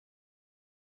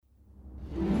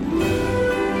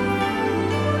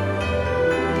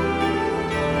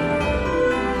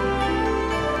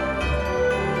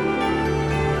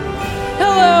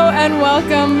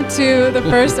welcome to the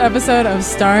first episode of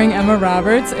Starring Emma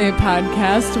Roberts, a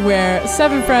podcast where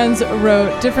 7 friends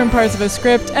wrote different parts of a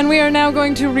script, and we are now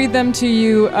going to read them to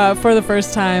you for the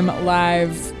first time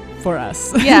live for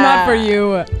us. Yeah. Not for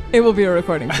you. It will be a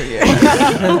recording for you.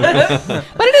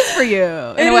 But it is for you.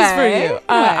 It is for you.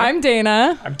 I'm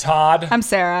Dana. I'm Todd. I'm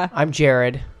Sarah. I'm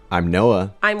Jared. I'm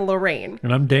Noah. I'm Lorraine.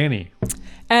 And I'm Danny.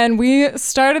 And we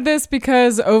started this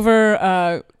because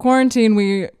over quarantine,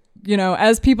 we,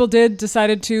 as people did,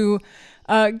 decided to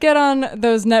get on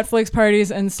those Netflix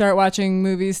parties and start watching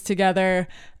movies together.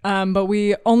 But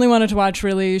we only wanted to watch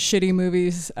really shitty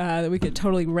movies that we could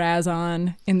totally razz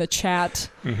on in the chat.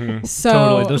 Mm-hmm. So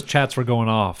Totally. Those chats were going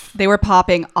off. They were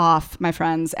popping off, my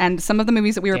friends. And some of the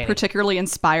movies that we were particularly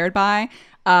inspired by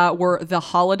were The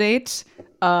Holiday,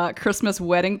 Christmas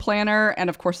Wedding Planner, and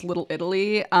of course Little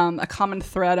Italy. A common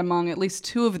thread among at least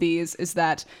 2 of these is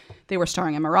that they were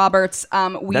starring Emma Roberts.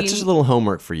 That's just a little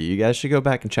homework for you. You guys should go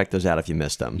back and check those out if you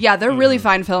missed them. Yeah, they're really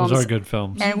fine films. Those are good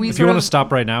films. And if you want to stop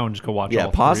right now and just go watch Yeah,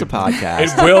 all pause 3 the of them.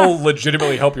 podcast. It will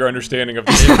legitimately help your understanding of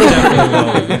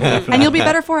the And you'll be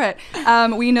better for it.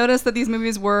 We noticed that these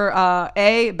movies were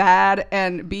A, bad,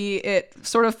 and B, it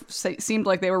sort of seemed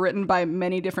like they were written by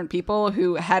many different people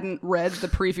who hadn't read the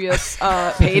previous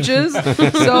pages.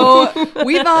 So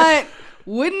we thought,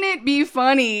 wouldn't it be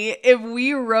funny if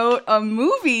we wrote a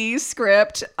movie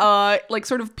script, like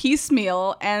sort of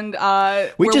piecemeal, and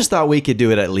we just thought we could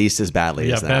do it at least as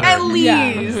badly as that. at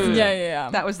least. Yeah.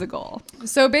 That was the goal.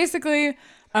 So basically,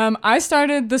 I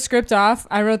started the script off.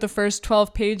 I wrote the first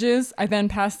 12 pages. I then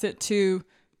passed it to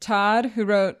Todd, who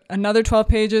wrote another 12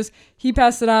 pages. He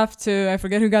passed it off to, I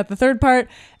forget who got the third part,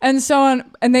 and so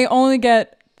on. And they only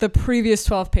get the previous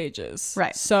 12 pages.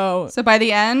 Right. So by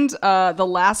the end, the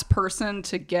last person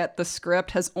to get the script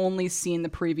has only seen the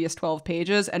previous 12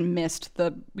 pages and missed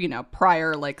the,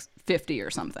 prior like 50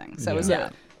 or something. So it was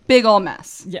a big ol'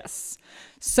 mess. yes.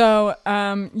 So,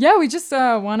 we just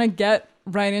want to get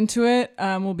right into it.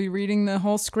 We'll be reading the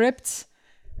whole script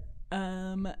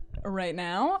right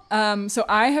now. So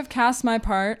I have cast my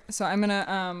part. So I'm going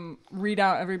to read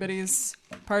out everybody's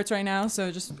parts right now. So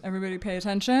just everybody pay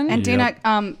attention. And Dana,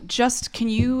 just can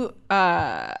you,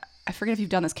 I forget if you've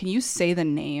done this, can you say the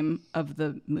name of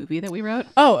the movie that we wrote?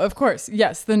 Oh, of course.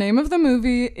 Yes. The name of the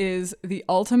movie is The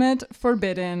Ultimate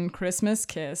Forbidden Christmas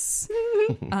Kiss.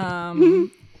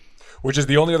 Which is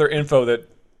the only other info that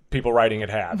people writing it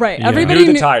had. Right. Yeah. Everybody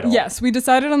knew the title. Yes, we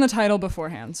decided on the title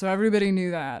beforehand, so everybody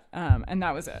knew that, and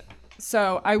that was it.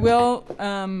 So I will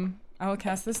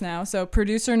cast this now. So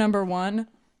producer number 1,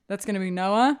 that's going to be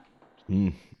Noah.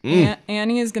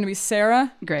 Annie is going to be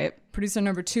Sarah. Great. Producer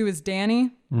number 2 is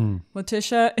Danny.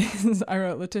 Letitia is, I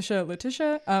wrote Letitia.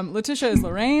 Letitia is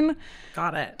Lorraine.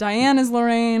 Got it. Diane is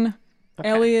Lorraine. Okay.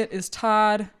 Elliot is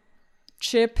Todd.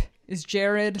 Chip is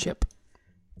Jared.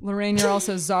 Lorraine, you're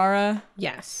also Zara.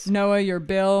 Yes. Noah, you're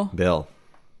Bill.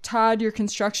 Todd, you're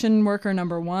construction worker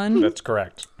number 1. That's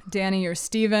correct. Danny, you're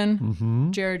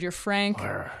Steven. Jared, you're Frank.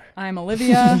 I'm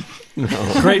Olivia.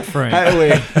 Great Frank. Hey,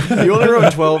 wait. You only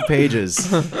wrote 12 pages.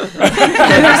 There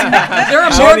are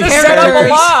more Set up a characters.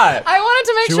 lot. I wanted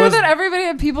to make She sure was- that everybody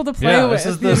had people to play Yeah, with,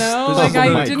 this is the- Like,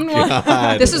 I didn't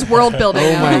want... This is world building.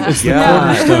 Oh my Noah.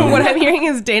 god. What I'm hearing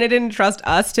is Dana didn't trust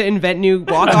us to invent new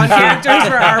walk-on characters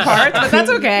for our parts, but that's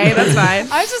okay. That's fine.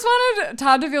 I just wanted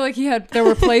Todd to feel like there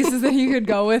were places that he could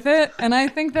go with it, and I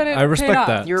think that it I respect paid off.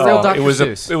 that. You're a real Oh, Dr. it was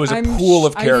Seuss. it was a I'm pool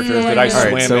of sh- I characters feel that like I it. All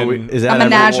right, swam so in. is A that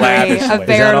menagerie, lavishly. a Is that all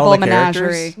veritable the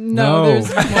characters? menagerie. No,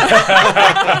 there's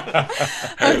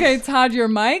Okay, Todd, you're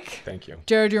Mike. Thank you.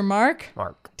 Jared, you're Mark.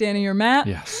 Danny, you're Matt.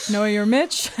 Yes. Noah, you're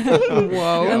Mitch.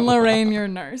 Whoa. And Lorraine, you're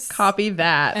Nurse. Copy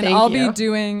that. And Thank I'll you. be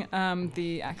doing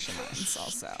the action lines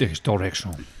also. There's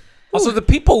direction. Also, the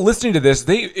people listening to this,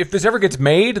 if this ever gets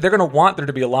made, they're going to want there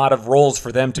to be a lot of roles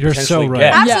for them to You're potentially so right.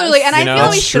 get. Absolutely, Yes. and I You know? feel we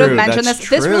That's should have true, mentioned that's this.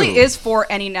 This really true. is for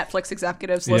any Netflix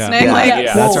executives Yeah. listening. Yeah, Like,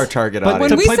 Yeah. that's our target But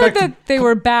when audience. we play said back to- that they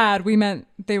were bad, we meant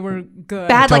they were good.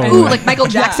 bad, like Totally. ooh, like Michael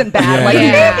Jackson bad, Yeah. like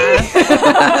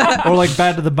Yeah. Or like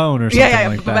Bad to the Bone or something yeah,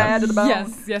 like that. bad to the bone.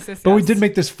 Yes. But we did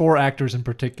make this 4 actors in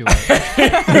particular.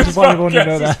 I just want everyone to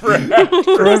know that.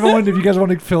 For everyone, if you guys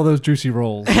want to fill those juicy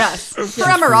roles. Yes, for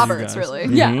Emma Roberts, guys. really.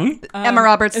 Yeah. Emma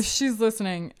Roberts. If she's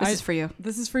listening, This is for you.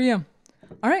 This is for you.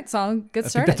 All right, so I'll get I think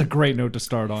started. that's a great note to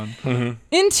start on.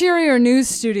 Interior news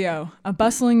studio, a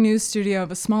bustling news studio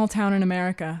of a small town in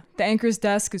America. The anchor's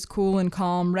desk is cool and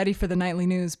calm, ready for the nightly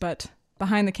news, but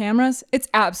behind the cameras, it's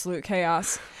absolute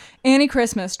chaos. Annie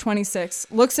Christmas, 26,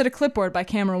 looks at a clipboard by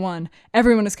camera 1.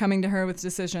 Everyone is coming to her with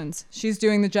decisions. She's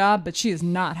doing the job, but she is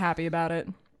not happy about it.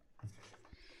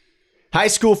 High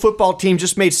school football team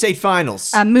just made state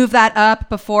finals. Move that up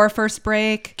before first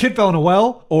break. Kid fell in a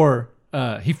well, or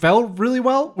he fell really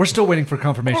well. We're still waiting for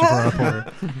confirmation from our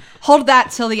reporter. Hold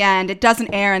that till the end. It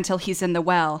doesn't air until he's in the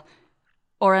well.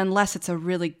 Or unless it's a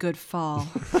really good fall.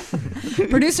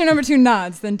 Producer number 2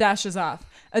 nods, then dashes off.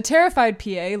 A terrified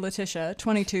PA, Letitia,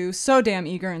 22, so damn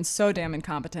eager and so damn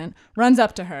incompetent, runs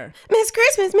up to her. Miss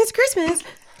Christmas, Miss Christmas.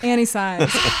 Annie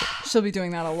sighs. She'll be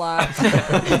doing that a lot.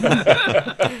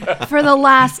 For the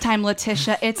last time,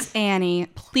 Letitia, it's Annie.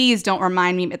 Please don't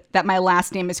remind me that my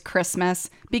last name is Christmas,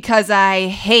 because I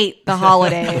hate the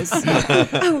holidays.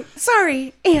 Oh,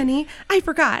 sorry, Annie. I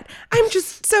forgot. I'm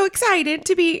just so excited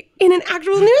to be in an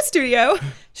actual news studio.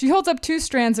 She holds up 2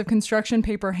 strands of construction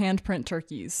paper handprint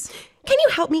turkeys. Can you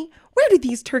help me? Where do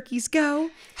these turkeys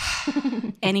go?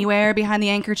 Anywhere behind the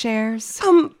anchor chairs?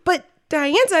 But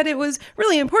Diane said it was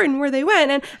really important where they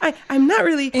went, and I'm not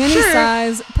really Annie sure.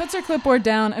 sighs, puts her clipboard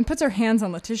down, and puts her hands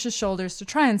on Letitia's shoulders to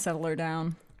try and settle her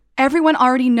down. Everyone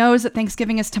already knows that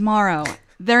Thanksgiving is tomorrow.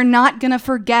 They're not gonna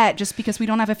forget just because we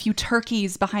don't have a few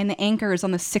turkeys behind the anchors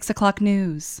on the 6 o'clock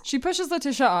news. She pushes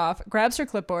Letitia off, grabs her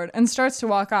clipboard, and starts to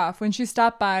walk off when she's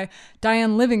stopped by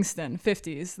Diane Livingston,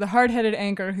 50s, the hard-headed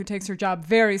anchor who takes her job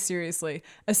very seriously,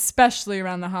 especially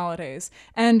around the holidays.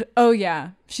 And, oh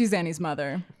yeah, she's Annie's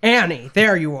mother. Annie,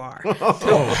 there you are.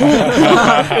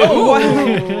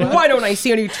 Why don't I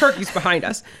see any turkeys behind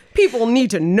us? People need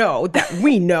to know that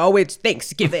we know it's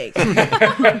Thanksgiving.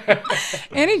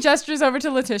 Annie gestures over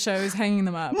to Letitia, who's hanging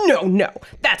them up. No,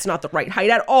 that's not the right height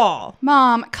at all.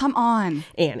 Mom, come on.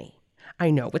 Annie, I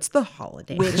know it's the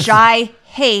holidays. Which I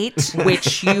hate.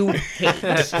 Which you hate.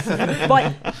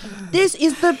 But this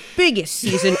is the biggest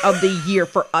season of the year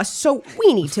for us, so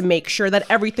we need to make sure that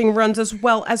everything runs as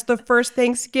well as the first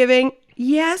Thanksgiving.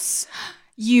 Yes?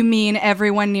 You mean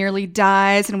everyone nearly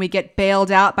dies and we get bailed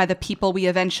out by the people we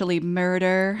eventually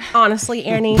murder? Honestly,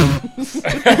 Annie,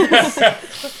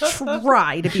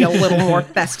 try to be a little more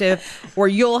festive, or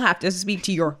you'll have to speak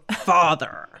to your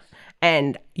father.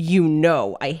 And you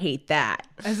know I hate that.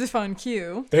 As if on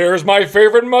cue. There's my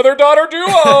favorite mother-daughter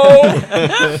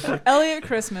duo. Elliot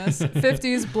Christmas,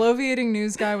 50s bloviating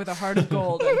news guy with a heart of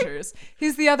gold, enters.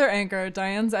 He's the other anchor,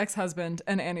 Diane's ex-husband,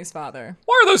 and Annie's father.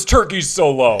 Why are those turkeys so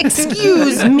low?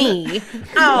 Excuse me.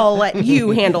 I'll let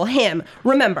you handle him.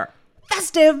 Remember,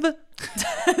 festive.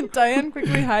 Diane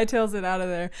quickly hightails it out of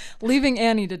there, leaving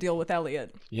Annie to deal with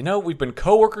Elliot. You know, we've been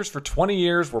co-workers for 20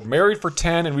 years, we're married for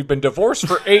 10, and we've been divorced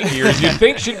for 8 years. You'd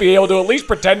think she'd be able to at least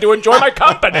pretend to enjoy my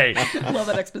company. Love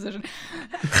that exposition.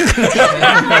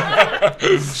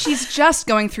 She's just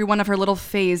going through one of her little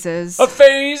phases. A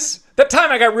phase? That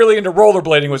time I got really into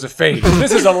rollerblading was a phase.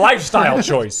 This is a lifestyle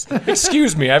choice.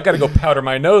 Excuse me, I've got to go powder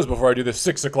my nose before I do the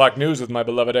 6 o'clock news with my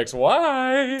beloved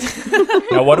ex-wife.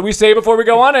 Now, what do we say before we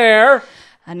go on air?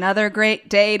 Another great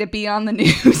day to be on the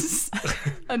news.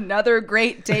 Another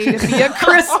great day to be a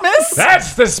Christmas.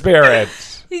 That's the spirit.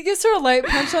 He gives her a light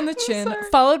punch on the chin,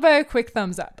 followed by a quick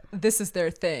thumbs up. This is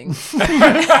their thing.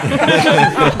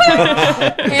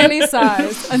 Annie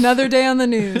sighs. Another day on the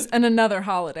news and another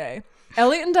holiday.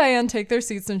 Elliot and Diane take their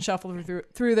seats and shuffle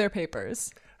through their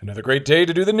papers. Another great day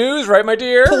to do the news, right, my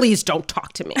dear? Please don't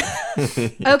talk to me.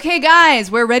 Okay, guys,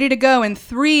 we're ready to go in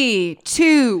 3,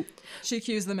 2. She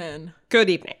cues them in. Good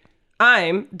evening.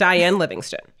 I'm Diane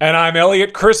Livingston. And I'm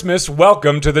Elliot Christmas.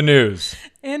 Welcome to the news.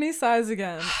 Annie sighs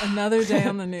again. Another day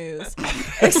on the news.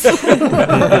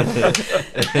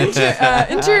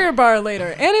 Interior bar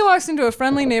later. Annie walks into a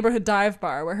friendly neighborhood dive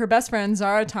bar where her best friend,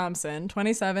 Zara Thompson,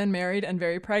 27, married and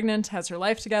very pregnant, has her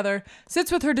life together,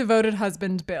 sits with her devoted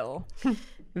husband, Bill.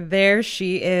 There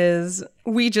she is.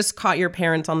 We just caught your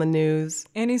parents on the news.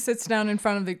 Annie sits down in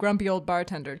front of the grumpy old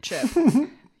bartender, Chip.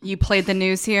 You played the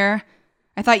news here?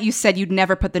 I thought you said you'd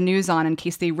never put the news on in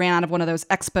case they ran out of one of those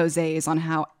exposés on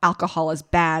how alcohol is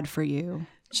bad for you.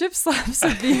 Chip slaps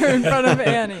a beer in front of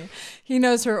Annie. He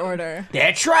knows her order.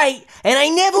 That's right, and I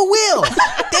never will.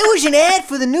 There was an ad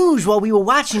for the news while we were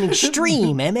watching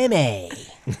Extreme MMA.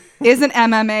 Isn't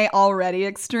MMA already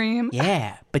extreme?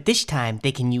 Yeah, but this time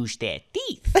they can use their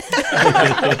teeth.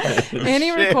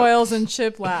 Annie recoils and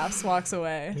Chip laughs, walks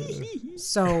away.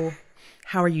 So,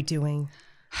 how are you doing?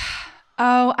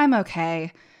 Oh, I'm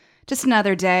okay. Just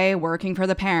another day working for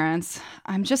the parents.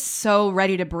 I'm just so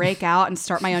ready to break out and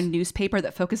start my own newspaper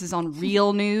that focuses on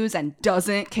real news and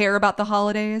doesn't care about the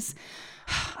holidays.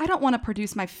 I don't want to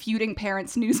produce my feuding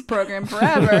parents' news program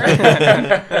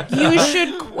forever. You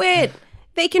should quit.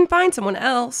 They can find someone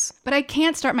else. But I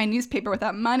can't start my newspaper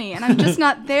without money, and I'm just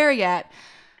not there yet.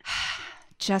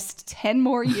 Just 10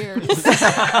 more years.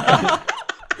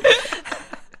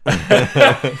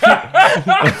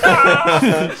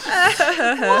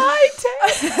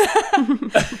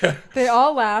 They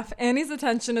all laugh. Annie's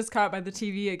attention is caught by the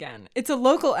TV again. It's a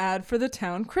local ad for the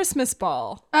town Christmas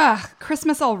ball. Ugh,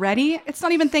 Christmas already? It's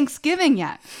not even Thanksgiving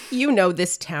yet. You know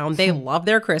this town. They love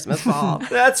their Christmas ball.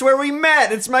 That's where we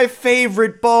met. It's my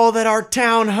favorite ball that our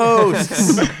town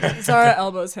hosts. Zara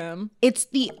elbows him. It's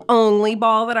the only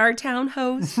ball that our town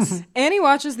hosts. Annie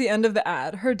watches the end of the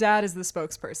ad. Her dad is the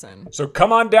spokesperson. So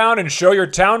come on down and show your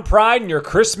town pride and your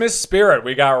Christmas spirit.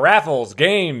 We got raffles,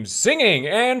 games, singing,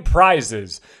 and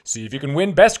prizes. See if you can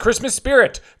win Best Christmas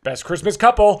Spirit, Best Christmas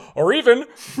Couple, or even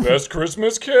Best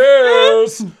Christmas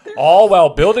Kiss. All while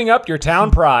building up your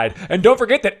town pride. And don't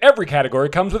forget that every category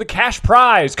comes with a cash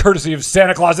prize, courtesy of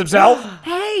Santa Claus himself.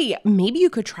 Hey, maybe you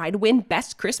could try to win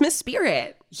Best Christmas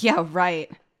Spirit. Yeah,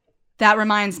 right. That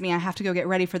reminds me, I have to go get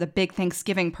ready for the big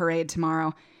Thanksgiving parade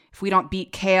tomorrow. If we don't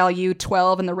beat KLU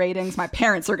 12 in the ratings, my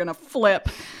parents are gonna flip.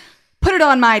 Put it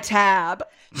on my tab.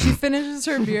 She finishes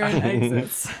her beer and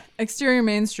exits. Exterior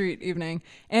Main Street evening.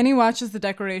 Annie watches the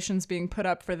decorations being put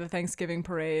up for the Thanksgiving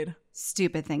parade.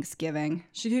 Stupid Thanksgiving.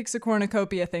 She kicks a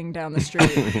cornucopia thing down the street.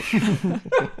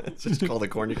 It's just called a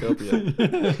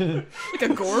cornucopia. Like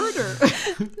a gourd or?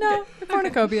 No, a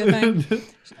cornucopia thing.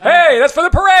 Hey, that's for the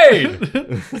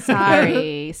parade.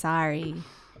 Sorry.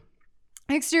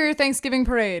 Exterior Thanksgiving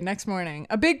parade next morning.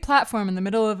 A big platform in the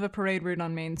middle of a parade route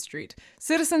on Main Street.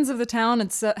 Citizens of the town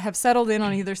have settled in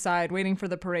on either side, waiting for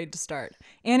the parade to start.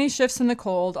 Annie shifts in the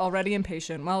cold, already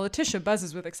impatient, while Letitia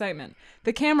buzzes with excitement.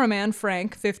 The cameraman,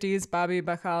 Frank, 50s, Bobby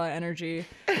Bacala energy,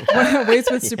 waits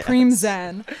with supreme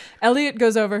zen. Elliot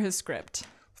goes over his script.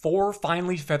 4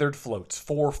 finely feathered floats.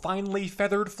 4 finely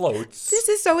feathered floats. This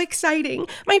is so exciting.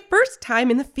 My first time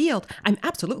in the field. I'm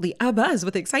absolutely abuzz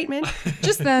with excitement.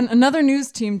 Just then, another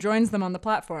news team joins them on the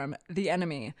platform, The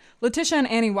Enemy. Letitia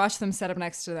and Annie watch them set up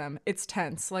next to them. It's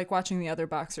tense, like watching the other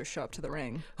boxers show up to the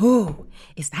ring. Oh,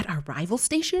 is that our rival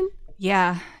station?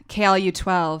 Yeah, KLU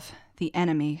 12, The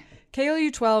Enemy.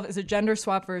 KLU 12 is a gender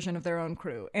swap version of their own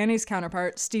crew. Annie's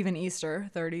counterpart, Stephen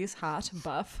Easter, 30s, hot,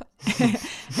 buff.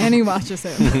 Annie watches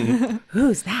him.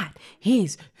 Who's that?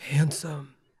 He's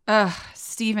handsome. Ugh,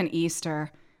 Stephen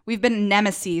Easter. We've been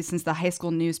nemesis since the high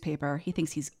school newspaper. He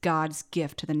thinks he's God's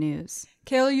gift to the news.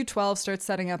 KLU 12 starts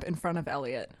setting up in front of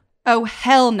Elliot. Oh,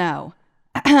 hell no.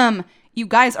 You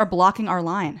guys are blocking our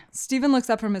line. Stephen looks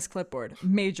up from his clipboard.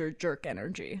 Major jerk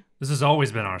energy. This has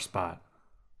always been our spot.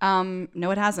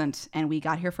 No, it hasn't. And we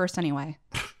got here first anyway.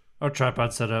 Our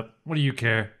tripod set up. What do you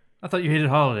care? I thought you hated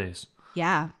holidays.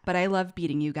 Yeah, but I love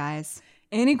beating you guys.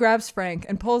 Annie grabs Frank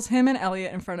and pulls him and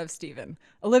Elliot in front of Stephen.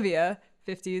 Olivia,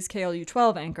 50s KLU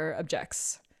 12 anchor,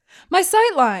 objects. My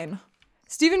sightline!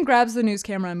 Stephen grabs the news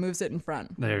camera and moves it in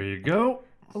front. There you go.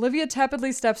 Olivia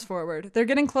tepidly steps forward. They're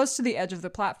getting close to the edge of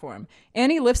the platform.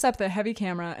 Annie lifts up the heavy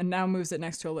camera and now moves it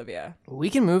next to Olivia.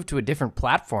 We can move to a different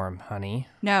platform, honey.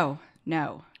 No.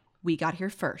 We got here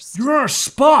first. You're our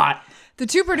spot. The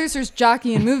two producers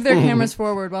jockey and move their cameras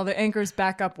forward while the anchors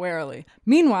back up warily.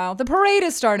 Meanwhile, the parade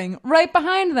is starting right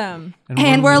behind them.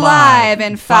 And we're live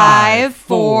in 5,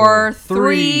 4,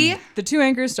 3. The two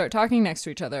anchors start talking next to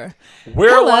each other.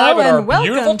 We're Hello live at our and welcome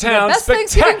beautiful to the town's best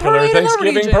Thanksgiving spectacular parade in the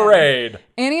Thanksgiving region. parade.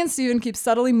 Annie and Stephen keep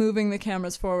subtly moving the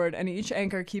cameras forward, and each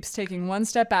anchor keeps taking one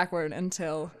step backward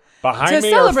until... Behind To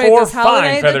me are celebrate 4 this holiday,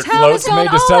 fine feathered the town floats has gone made to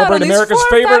all out celebrate on these America's 4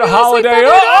 favorite fabulously holiday.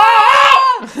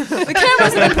 feathered- The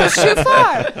cameras have been pushed too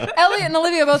far. Elliot and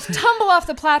Olivia both tumble off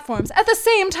the platforms at the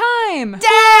same time.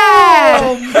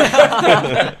 Dad!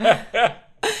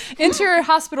 Enter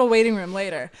hospital waiting room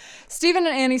later. Stephen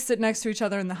and Annie sit next to each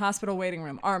other in the hospital waiting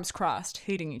room, arms crossed,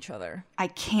 hating each other. I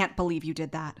can't believe you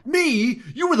did that. Me?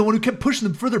 You were the one who kept pushing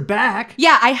them further back.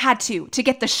 Yeah, I had to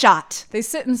get the shot. They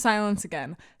sit in silence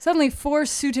again. Suddenly, 4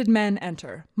 suited men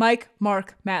enter. Mike,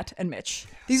 Mark, Matt, and Mitch.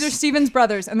 These are Stephen's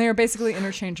brothers, and they are basically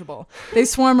interchangeable. They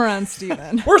swarm around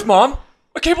Stephen. Where's Mom?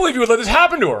 I can't believe you would let this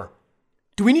happen to her.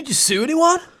 Do we need to sue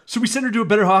anyone? Should we send her to a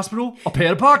better hospital? I'll pay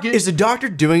out of pocket. Is the doctor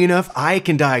doing enough? I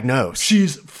can diagnose.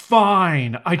 She's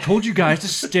fine. I told you guys to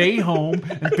stay home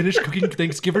and finish cooking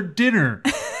Thanksgiving dinner.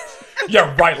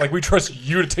 Yeah, right. Like we trust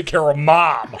you to take care of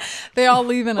Mom. They all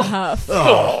leave in a huff.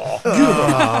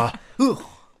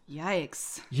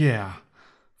 Yikes. Yeah.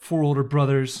 4 older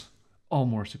brothers, all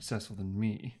more successful than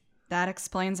me. That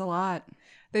explains a lot.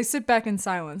 They sit back in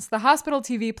silence. The hospital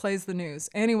TV plays the news.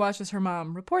 Annie watches her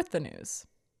mom report the news.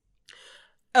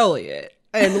 Elliot,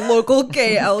 and local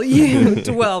KLU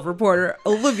 12 reporter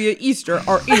Olivia Easter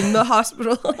are in the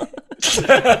hospital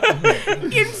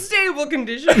in stable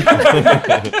condition.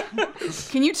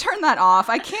 Can you turn that off?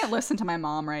 I can't listen to my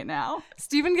mom right now.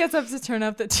 Steven gets up to turn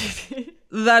up the TV.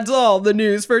 That's all the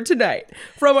news for tonight.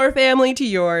 From our family to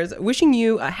yours, wishing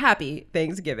you a happy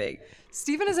Thanksgiving.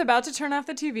 Steven is about to turn off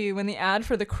the TV when the ad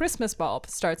for the Christmas bulb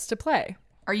starts to play.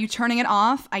 Are you turning it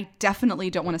off? I definitely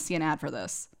don't want to see an ad for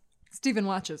this. Steven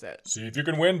watches it. See if you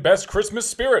can win Best Christmas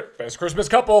Spirit, Best Christmas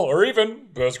Couple, or even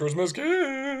Best Christmas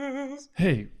Kiss.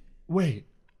 Hey, wait.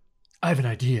 I have an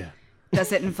idea.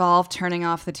 Does it involve turning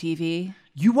off the TV?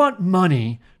 You want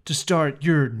money to start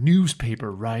your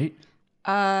newspaper, right?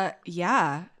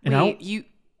 Yeah. And Wait,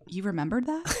 you remembered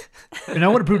that? And I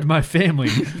want to prove to my family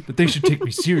that they should take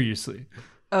me seriously.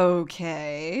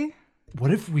 Okay.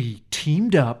 What if we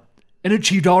teamed up and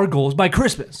achieved our goals by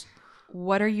Christmas?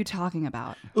 What are you talking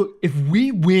about? Look, if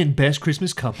we win Best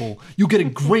Christmas Couple, you'll get a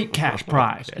great cash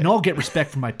prize, and I'll get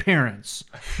respect from my parents.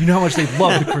 You know how much they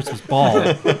love the Christmas ball.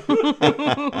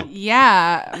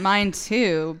 Yeah, mine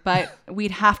too, but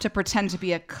we'd have to pretend to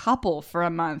be a couple for a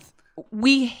month.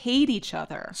 We hate each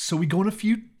other. So we go on a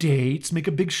few dates, make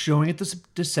a big showing at the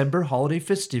December holiday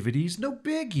festivities. No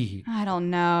biggie. I don't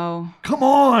know. Come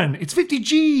on, it's 50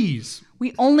 G's.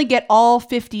 We only get all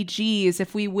 50 G's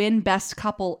if we win Best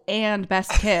Couple and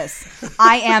Best Kiss.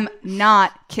 I am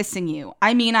not kissing you.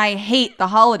 I mean, I hate the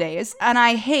holidays, and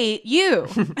I hate you.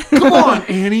 Come on,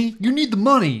 Annie. You need the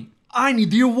money. I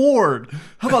need the award.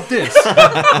 How about this?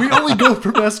 We only go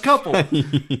for Best Couple.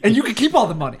 And you can keep all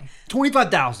the money.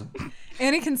 $25,000.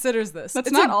 Annie considers this. That's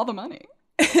It's not a- all the money.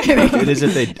 It is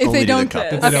if they only they do don't the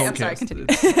couple. kiss. Okay, I'm don't sorry, kiss.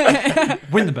 continue.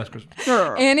 Win the Best Christmas.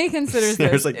 Annie considers this.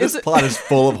 There's like, this It's- plot is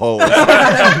full of holes.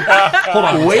 Hold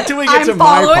on. Wait till we get to I'm my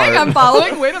following, part. I'm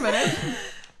following. Wait a minute.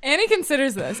 Annie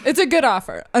considers this. It's a good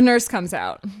offer. A nurse comes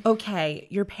out. Okay,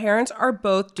 your parents are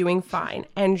both doing fine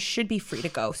and should be free to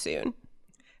go soon.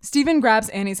 Steven grabs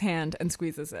Annie's hand and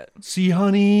squeezes it. See,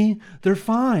 honey, they're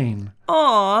fine.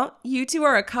 Aw, you two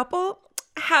are a couple?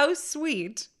 How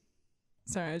sweet.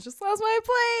 Sorry, I just lost my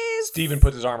place. Steven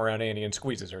puts his arm around Annie and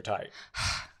squeezes her tight.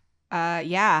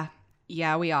 Yeah.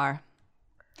 Yeah, we are.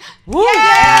 Yay!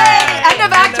 End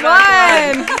of Act 1!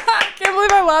 I can't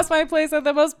believe I lost my place at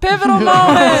the most pivotal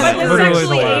moment. This is Literally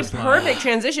actually the a last line. perfect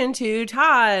transition to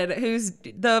Todd, who's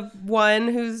the one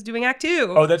who's doing Act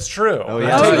 2. Oh, that's true. Oh, I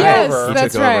yeah. took Oh, it yes, over.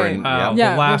 that's took over right. and- The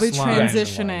Yeah, last we'll be line.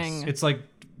 transitioning. It's like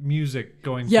music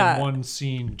going Yeah. from one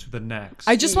scene to the next.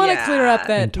 I just want to clear up In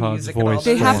that Todd's Music and all voice.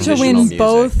 they that. have to Transitional win music,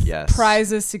 both yes.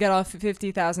 prizes to get off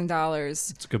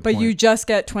 $50,000. a good But point. you just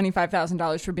get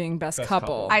 $25,000 for being best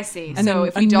couple. I see. And So then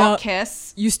if we don't ano-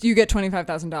 kiss, You get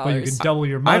 $25,000. But you can double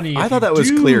your money. I if thought you that was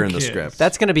do clear in the kiss. script.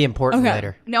 That's going to be important Okay.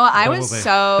 later. no, I That was will be.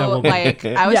 so That will be. like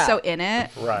I was Yeah. so in it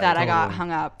Right, that I got totally.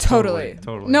 hung up. Totally.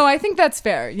 Totally. No, I think that's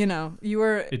fair. You know, you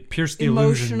were It pierced the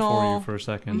illusion for emotional. you for a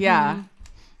second. Yeah.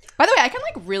 By the way, I can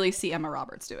like really see Emma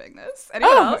Roberts doing this.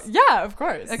 Anyone Oh, else? yeah, of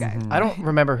course. Okay. I don't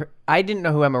remember her. I didn't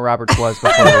know who Emma Roberts was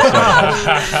before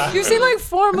this show. You've seen like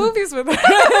 4 movies with her.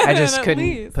 I just at couldn't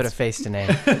least. put a face to name.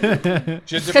 She has different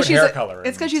Because hair color.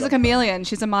 it's because she's a chameleon.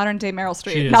 She's a modern day Meryl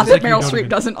She Streep. is. Not It's that like you Meryl don't Streep even-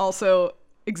 doesn't also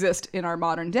exist in our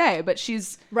modern day, but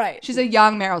she's Right. She's a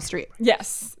young Meryl Streep.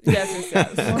 Yes. Yes, yes,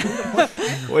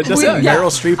 yes. Well, doesn't yeah. Meryl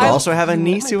Streep also have a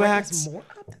niece who acts?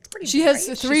 She has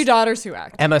 3 daughters who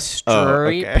act. Emma Oh,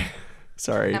 Streep. okay.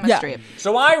 Sorry. Emma Yeah. Streep.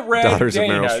 So I read Daughters of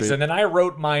Meryl Dana's, Streep. and then I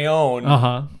wrote my own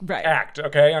Uh-huh. Right. act.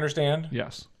 Okay, understand?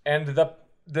 Yes. And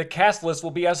the cast list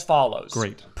will be as follows.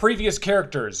 Great. Previous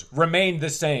characters remain the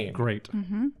same. Great.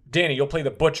 Danny, you'll play the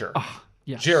butcher.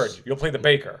 Yes. Jared, you'll play the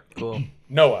baker. Cool.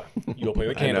 Noah, you'll play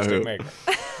the I know candlestick who. maker.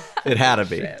 It had to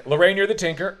be. Lorraine, you're the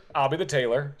tinker. I'll be the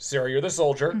tailor. Sarah, you're the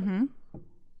soldier.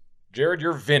 Jared,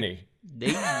 you're Vinny.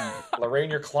 Lorraine,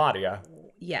 you're Claudia.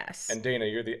 Yes. And Dana,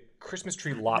 you're the Christmas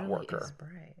tree lot worker.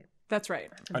 That's right.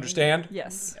 Understand?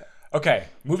 Yes. Okay,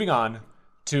 moving on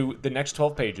to the next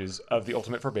 12 pages of The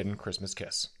Ultimate Forbidden Christmas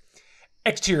Kiss.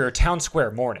 Exterior Town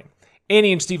Square morning.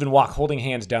 Annie and Steven walk holding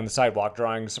hands down the sidewalk,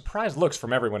 drawing surprised looks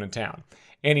from everyone in town.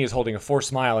 Annie is holding a forced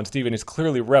smile, and Steven is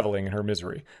clearly reveling in her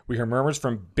misery. We hear murmurs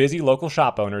from busy local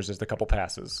shop owners as the couple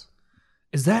passes.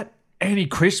 Is that Annie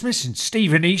Christmas and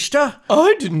Stephen Easter?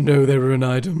 I didn't know they were an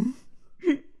item.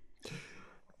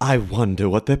 I wonder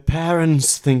what their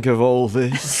parents think of all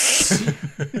this.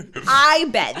 I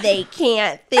bet they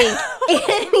can't think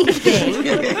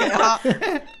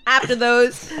anything after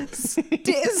those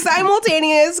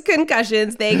simultaneous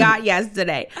concussions they got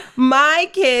yesterday. My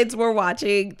kids were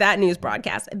watching that news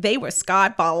broadcast. They were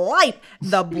scarred for life.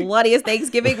 The bloodiest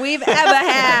Thanksgiving we've ever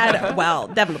had. Well,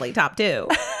 definitely top 2.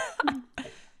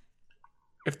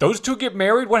 If those two get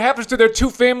married, what happens to their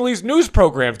two families' news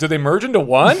programs? Do they merge into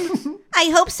one? I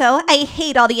hope so. I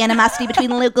hate all the animosity between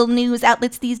local news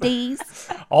outlets these days.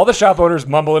 All the shop owners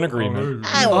mumble in agreement.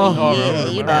 As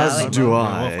do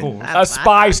I. A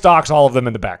spy stalks all of them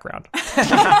in the background.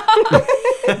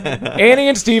 Annie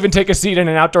and Steven take a seat at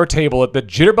an outdoor table at the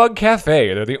Jitterbug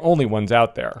Cafe. They're the only ones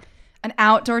out there. An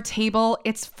outdoor table?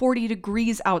 It's 40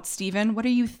 degrees out, Steven. What are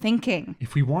you thinking?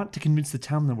 If we want to convince the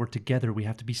town that we're together, we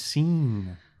have to be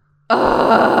seen. An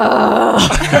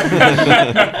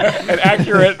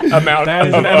accurate amount That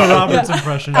is of an Emma Roberts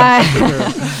impression.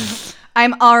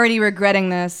 I'm already regretting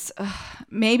this.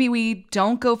 Maybe we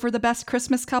don't go for the best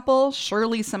Christmas couple.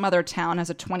 Surely some other town has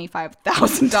a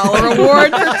 $25,000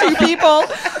 award for two people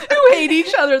who hate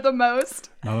each other the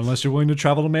most. Not unless you're willing to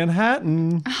travel to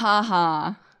Manhattan.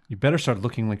 Haha. You better start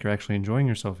looking like you're actually enjoying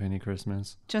yourself, Annie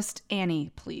Christmas. Just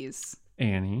Annie, please.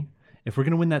 Annie, if we're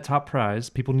going to win that top prize,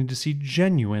 people need to see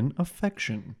genuine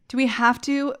affection. Do we have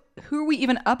to? Who are we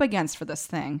even up against for this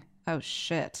thing? Oh,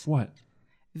 shit. What?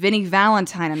 Vinnie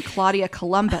Valentine and Claudia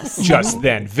Columbus. Just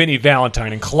then, Vinnie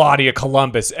Valentine and Claudia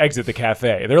Columbus exit the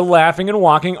cafe. They're laughing and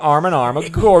walking arm in arm, a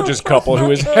gorgeous couple who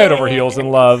is head over heels in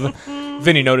love.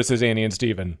 Vinnie notices Annie and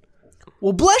Steven.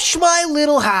 Well, bless my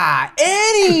little heart.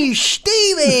 Annie,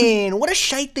 Steven, what a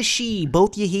shite to see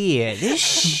both you here. This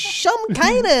some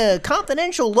kind of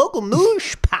confidential local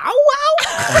news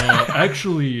powwow?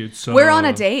 Actually, it's... We're on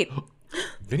a date.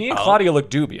 Vinnie and Claudia look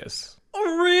dubious.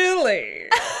 Really?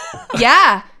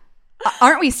 Yeah.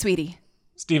 Aren't we, sweetie?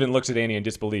 Steven looks at Annie in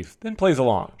disbelief, then plays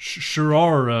along. Sure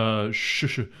are,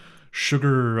 sugar,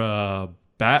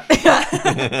 bat.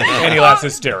 Annie laughs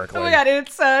hysterically. Oh my god,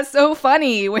 it's so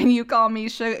funny when you call me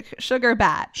Sugar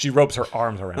Bat. She ropes her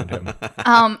arms around him.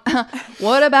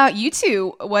 What about you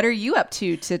two? What are you up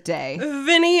to today?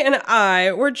 Vinny and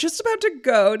I were just about to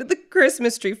go to the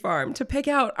Christmas tree farm to pick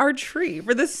out our tree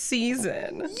for the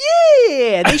season.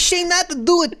 Yeah, they say not to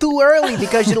do it too early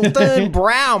because it'll turn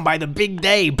brown by the big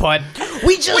day, but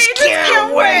we just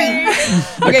can't wait.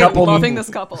 Okay, couple- loving this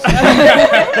couple.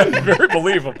 Very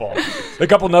believable.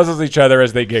 The couple nuzzles each other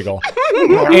as they giggle.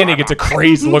 Annie gets a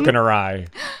crazed look in her eye.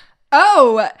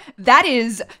 Oh, that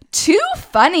is too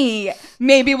funny.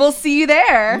 Maybe we'll see you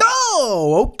there.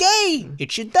 No, okay,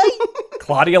 it's your date.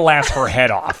 Claudia laughs her head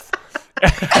off.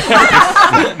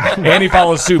 Annie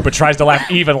follows suit but tries to laugh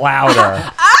even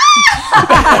louder.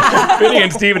 Vinny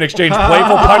and Steven exchange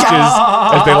playful punches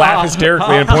as they laugh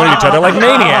hysterically and point at each other like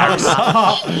maniacs.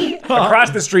 Across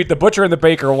the street, the butcher and the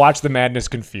baker watch the madness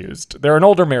confused. They're an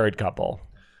older married couple.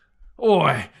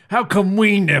 Oi, how come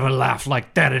we never laugh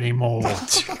like that anymore?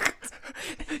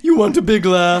 You want a big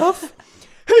laugh?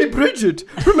 Hey, Bridget,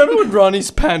 remember when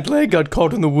Ronnie's pant leg got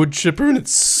caught in the wood chipper and it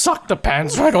sucked the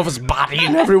pants right off his body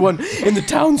and everyone in the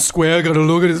town square got a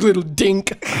look at his little dink?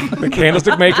 The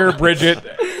candlestick maker, Bridget,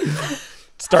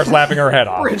 starts laughing her head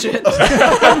off. Bridget.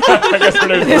 I guess her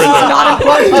name's Bridget. Not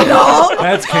important at all.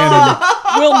 That's canon.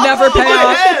 We'll never pay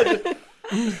off.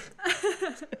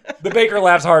 The baker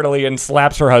laughs heartily and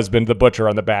slaps her husband, the butcher,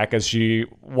 on the back as she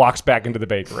walks back into the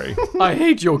bakery. I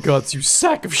hate your guts, you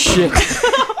sack of shit.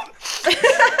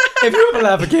 If you ever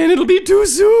laugh again, it'll be too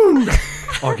soon.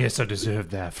 I guess I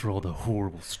deserve that for all the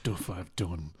horrible stuff I've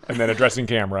done. And then addressing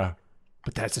camera.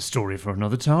 But that's a story for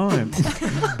another time.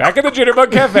 Back at the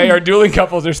Jitterbug Cafe, our dueling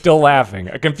couples are still laughing.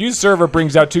 A confused server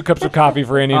brings out 2 cups of coffee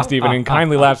for Annie and Steven and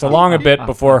kindly laughs along a bit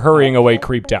before hurrying away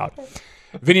creeped out.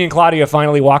 Vinny and Claudia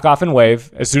finally walk off and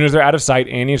wave. As soon as they're out of sight,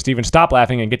 Annie and Steven stop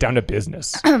laughing and get down to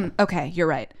business. Okay, you're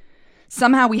right.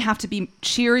 Somehow we have to be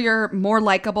cheerier, more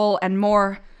likable, and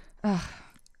more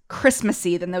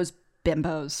Christmassy than those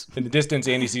bimbos. In the distance,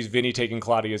 Annie sees Vinny taking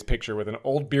Claudia's picture with an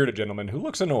old bearded gentleman who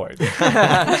looks annoyed.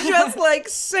 Just like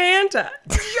Santa.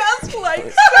 Just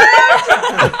like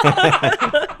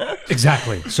Santa.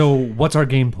 Exactly. So what's our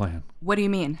game plan? What do you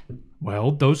mean?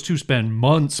 Well, those two spend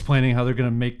months planning how they're going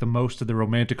to make the most of their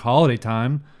romantic holiday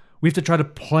time. We have to try to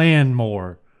plan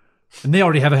more. And they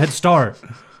already have a head start.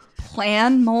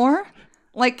 Plan more?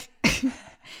 Like,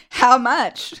 how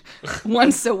much?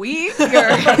 Once a week? Or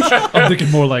I'm thinking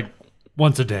more like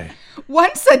once a day.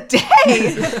 once a day?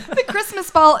 The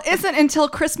Christmas ball isn't until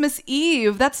Christmas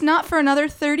Eve. That's not for another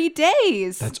 30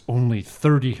 days. That's only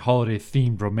 30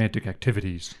 holiday-themed romantic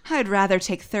activities. I'd rather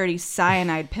take 30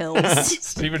 cyanide pills.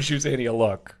 Steven shoots Annie a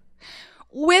look.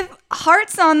 With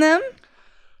hearts on them.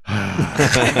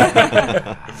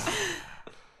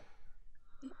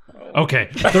 Okay,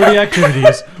 30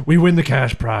 activities, we win the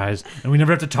cash prize, and we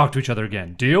never have to talk to each other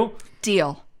again. Deal?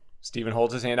 Deal. Steven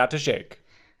holds his hand out to shake.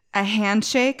 A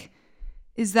handshake?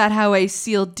 Is that how I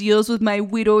seal deals with my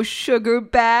widow sugar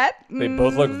bat? They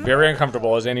both look very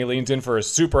uncomfortable as Annie leans in for a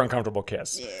super uncomfortable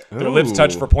kiss. Their lips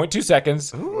touch for 0.2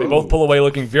 seconds. They both pull away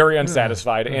looking very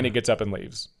unsatisfied. Annie gets up and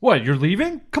leaves. What, you're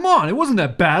leaving? Come on, it wasn't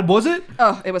that bad, was it?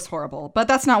 Oh, it was horrible. But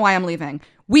that's not why I'm leaving.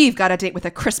 We've got a date with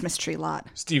a Christmas tree lot.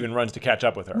 Steven runs to catch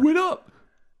up with her. What up?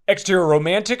 Exterior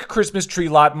romantic Christmas tree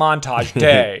lot montage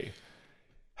day.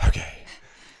 Okay.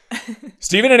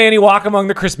 Steven and Annie walk among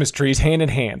the Christmas trees hand in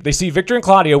hand. They see Victor and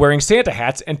Claudia wearing Santa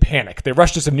hats and panic. They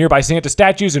rush to some nearby Santa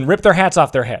statues and rip their hats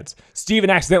off their heads. Steven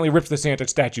accidentally rips the Santa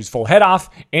statue's full head off.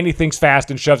 Annie thinks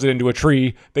fast and shoves it into a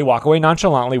tree. They walk away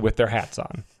nonchalantly with their hats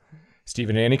on.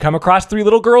 Steven and Annie come across 3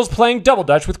 little girls playing double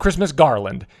dutch with Christmas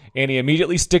garland. Annie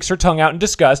immediately sticks her tongue out in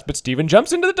disgust, but Steven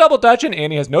jumps into the double dutch and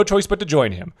Annie has no choice but to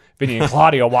join him. Vinny and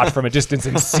Claudia watch from a distance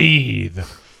and seethe.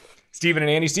 Steven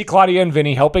and Annie see Claudia and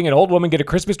Vinny helping an old woman get a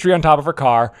Christmas tree on top of her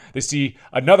car. They see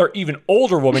another, even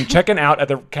older woman checking out at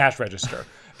the cash register.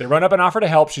 They run up and offer to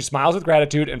help. She smiles with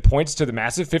gratitude and points to the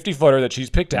massive 50-footer that she's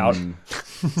picked out.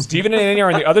 Steven and Annie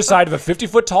are on the other side of a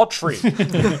 50-foot-tall tree.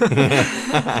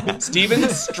 Steven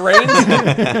strains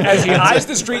as he eyes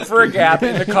the street for a gap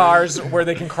in the cars where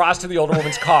they can cross to the older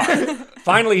woman's car.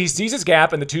 Finally, he sees his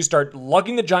gap, and the two start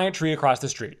lugging the giant tree across the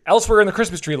street. Elsewhere in the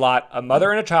Christmas tree lot, a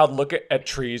mother and a child look at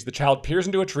trees. The child peers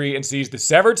into a tree and sees the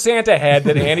severed Santa head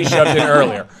that Annie shoved in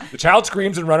earlier. The child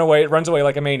screams and runs away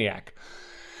like a maniac.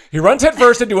 He runs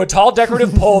headfirst into a tall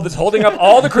decorative pole that's holding up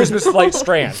all the Christmas light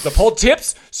strands. The pole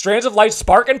tips, strands of light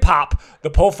spark and pop. The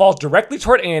pole falls directly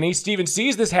toward Annie. Steven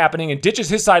sees this happening and ditches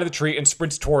his side of the tree and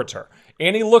sprints towards her.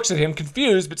 Annie looks at him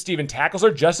confused, but Steven tackles her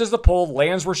just as the pole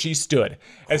lands where she stood.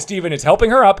 As Steven is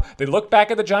helping her up, they look back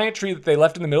at the giant tree that they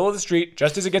left in the middle of the street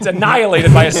just as it gets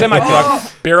annihilated by a semi-truck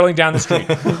barreling down the street.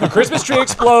 The Christmas tree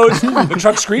explodes, the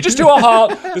truck screeches to a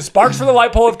halt, the sparks from the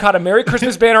light pole have caught a Merry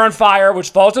Christmas banner on fire,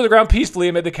 which falls to the ground peacefully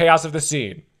amid the chaos of the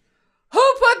scene.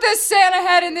 Who put this Santa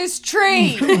head in this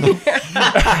tree?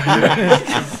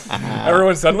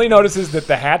 Everyone suddenly notices that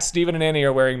the hats Steven and Annie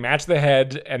are wearing match the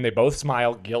head, and they both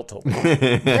smile guiltily.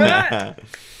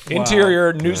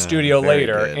 Interior news studio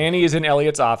later. good. Annie is in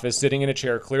Elliot's office, sitting in a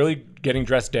chair, clearly getting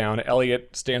dressed down.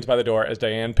 Elliot stands by the door as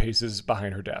Diane paces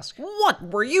behind her desk. What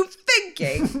were you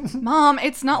thinking? Mom,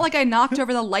 it's not like I knocked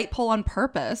over the light pole on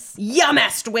purpose. You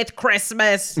messed with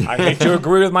Christmas. I hate to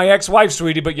agree with my ex-wife,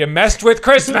 sweetie, but you messed with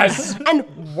Christmas.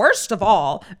 And worst of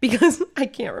all, because I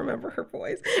can't remember her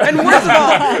voice. And worst of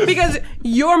all, because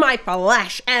you're my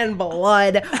flesh and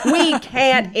blood. We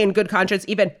can't, in good conscience,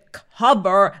 even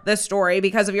cover the story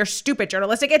because of your stupid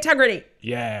journalistic integrity.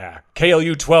 Yeah,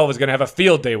 KLU 12 is going to have a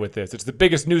field day with this. It's the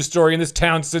biggest news story in this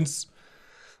town since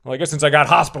I got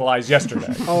hospitalized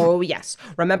yesterday. Oh, yes.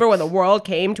 Remember when the world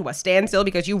came to a standstill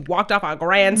because you walked off a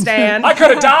grandstand? I could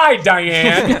have died,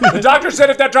 Diane. The doctor said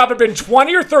if that drop had been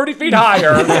 20 or 30 feet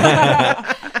higher.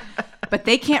 But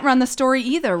they can't run the story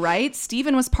either, right?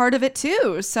 Steven was part of it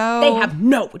too, so... They have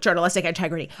no journalistic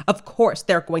integrity. Of course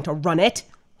they're going to run it.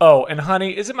 Oh, and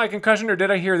honey, is it my concussion or did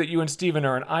I hear that you and Steven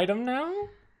are an item now?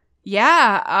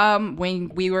 Yeah, when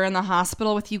we were in the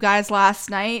hospital with you guys last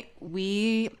night,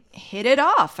 we hit it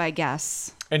off, I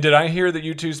guess. And did I hear that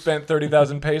you two spent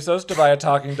 30,000 pesos to buy a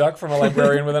talking duck from a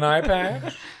librarian with an eye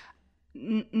patch?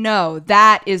 No,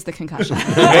 that is the concussion.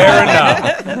 Fair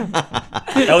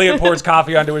enough. Elliot pours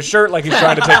coffee onto his shirt like he's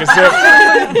trying to take a sip,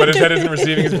 but his head isn't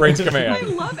receiving his brain's command. I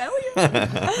love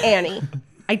Elliot. Annie,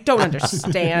 I don't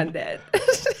understand it.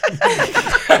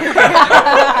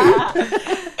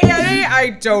 Annie,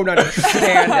 I don't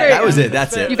understand it. That was it.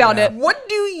 That's it. You found it. What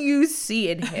do you see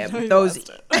in him? Those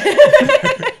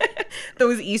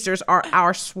Easters are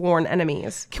our sworn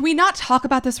enemies. Can we not talk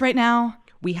about this right now?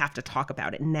 We have to talk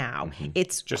about it now.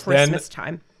 It's Just Christmas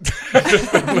time.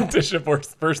 Just then Letitia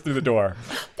burst through the door.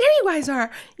 There you guys are.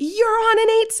 You're on in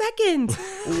 8 seconds.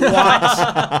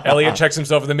 What? Elliot checks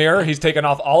himself in the mirror. He's taken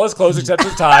off all his clothes except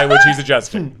his tie, which he's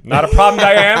adjusting. Not a problem,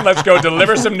 Diane. Let's go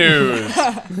deliver some news.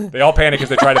 They all panic as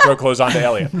they try to throw clothes onto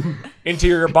Elliot.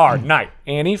 Interior bar, night.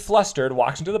 Annie, flustered,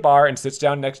 walks into the bar and sits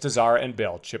down next to Zara and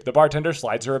Bill. Chip, the bartender,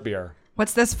 slides her a beer.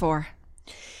 What's this for?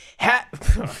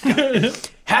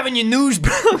 Having your news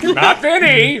Not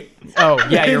Vinny! Oh,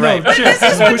 yeah, you're right.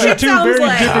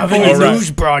 Having your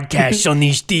news broadcasts on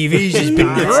these TVs has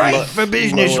been great for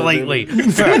business lately.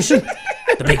 First,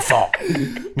 the big fall.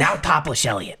 Now topless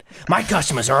Elliot. My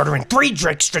customers are ordering 3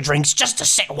 extra drinks just to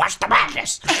sit and watch the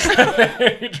madness.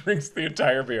 He drinks the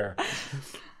entire beer.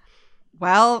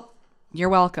 Well, you're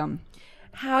welcome.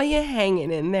 How you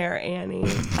hanging in there,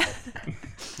 Annie?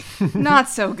 Not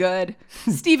so good.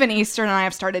 Steven Eastern and I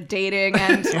have started dating,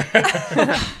 and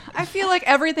I feel like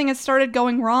everything has started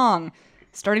going wrong.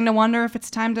 Starting to wonder if it's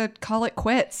time to call it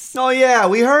quits. Oh, yeah,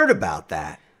 we heard about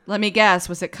that. Let me guess,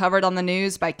 was it covered on the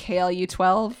news by KLU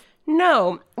 12?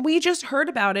 No, we just heard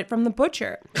about it from the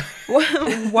butcher.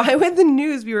 Why would the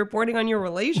news be reporting on your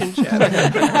relationship?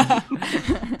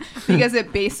 Because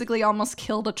it basically almost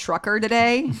killed a trucker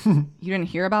today. You didn't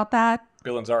hear about that?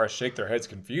 Bill and Zara shake their heads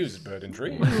confused but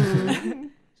intrigued.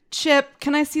 Chip,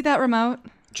 can I see that remote?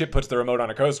 Chip puts the remote on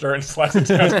a coaster and slaps it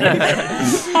down.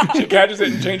 She catches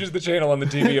it and changes the channel on the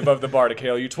TV above the bar to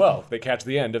KLU 12. They catch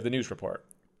the end of the news report.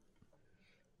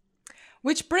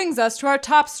 Which brings us to our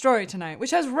top story tonight, which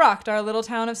has rocked our little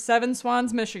town of Seven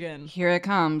Swans, Michigan. Here it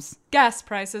comes. Gas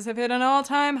prices have hit an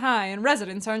all-time high, and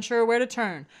residents aren't sure where to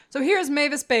turn. So here's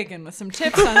Mavis Bacon with some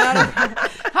tips on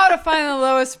how to find the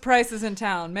lowest prices in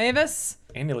town. Mavis?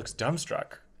 Andy looks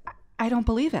dumbstruck. I don't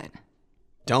believe it.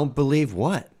 Don't believe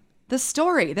what? The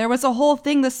story. There was a whole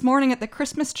thing this morning at the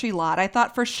Christmas tree lot. I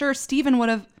thought for sure Steven would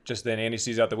have... Just then, Andy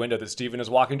sees out the window that Steven is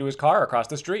walking to his car across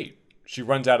the street. She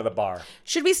runs out of the bar.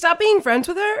 Should we stop being friends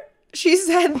with her? She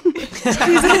said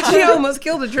she almost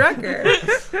killed a trucker.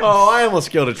 Oh, I almost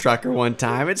killed a trucker one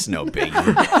time. It's no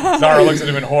biggie. Zara looks at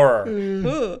him in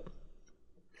horror.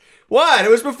 What? It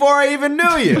was before I even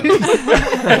knew you.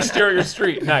 Exterior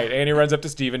street night. Annie runs up to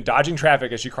Steven, dodging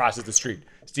traffic as she crosses the street.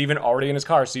 Steven, already in his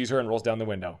car, sees her and rolls down the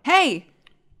window. Hey!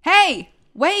 Hey!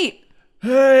 Wait!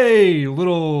 Hey,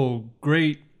 little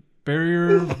Great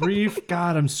Barrier Reef.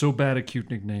 God, I'm so bad at cute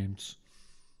nicknames.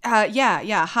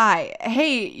 Yeah, hi.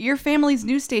 Hey, your family's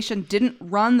news station didn't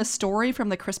run the story from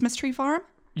the Christmas tree farm?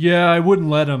 Yeah, I wouldn't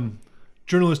let him.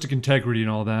 Journalistic integrity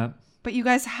and all that. But you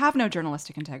guys have no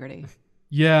journalistic integrity.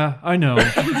 Yeah, I know.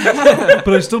 But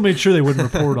I still made sure they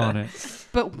wouldn't report on it.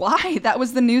 But why? That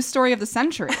was the news story of the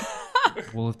century.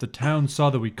 Well, if the town saw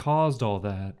that we caused all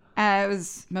that... It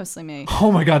was mostly me.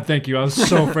 Oh my God, thank you. I was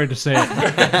so afraid to say it.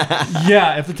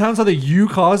 Yeah, if the town saw that you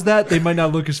caused that, they might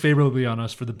not look as favorably on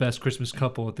us for the best Christmas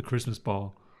couple at the Christmas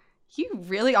ball. You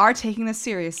really are taking this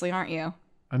seriously, aren't you?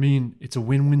 I mean, it's a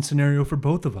win-win scenario for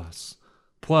both of us.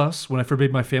 Plus, when I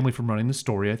forbade my family from running the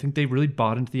story, I think they really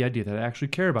bought into the idea that I actually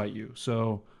care about you.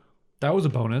 So that was a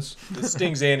bonus. It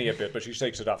stings Annie a bit, but she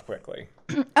shakes it off quickly.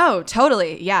 Oh,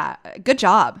 totally. Yeah. Good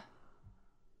job.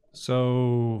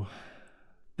 So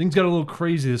things got a little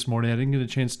crazy this morning. I didn't get a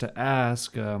chance to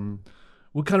ask,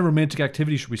 what kind of romantic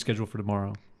activity should we schedule for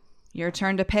tomorrow? Your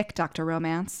turn to pick, Dr.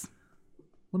 Romance.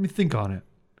 Let me think on it.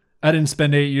 I didn't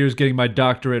spend 8 years getting my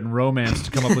doctorate in romance to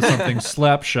come up with something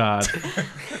slapshod.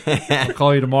 I'll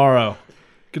call you tomorrow.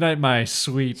 Good night, my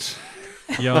sweet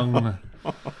young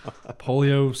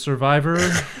polio survivor.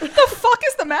 What the fuck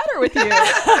is the matter with you?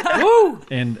 Woo!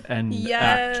 And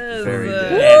Yes. act. Very Woo!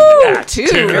 good. Act two.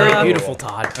 Very beautiful,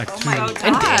 Todd. Act Oh two. my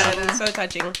god. So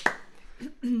touching.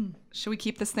 Should we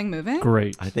keep this thing moving?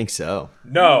 Great. I think so.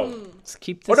 No. Let's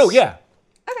keep Oh, this. no, yeah.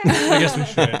 I guess we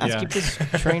should. Yeah. Keep this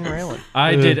train railing.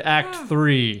 I did Act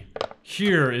 3.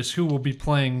 Here is who will be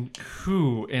playing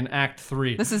who in Act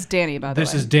 3. This is Danny, by the way.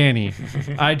 This is Danny.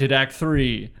 I did Act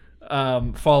 3,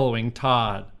 following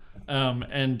Todd.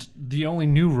 And the only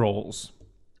new roles.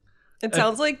 It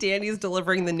sounds like Danny's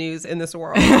delivering the news in this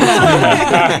world.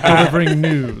 Delivering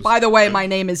news. By the way, my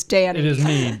name is Danny. It is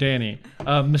me, Danny.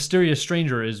 Mysterious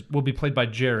Stranger will be played by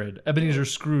Jared. Ebenezer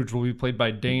Scrooge will be played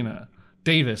by Dana.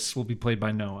 Davis will be played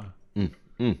by Noah.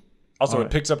 Also,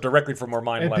 it picks up directly from where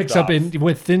mine It left picks off. up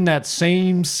within that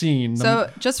same scene.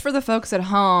 So, just for the folks at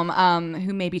home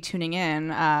who may be tuning in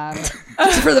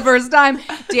just for the first time,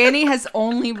 Danny has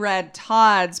only read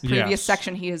Todd's previous Yes.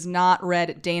 section. He has not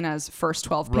read Dana's first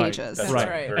 12 pages. That's right.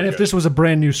 right. Very And if good. this was a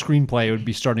brand new screenplay, it would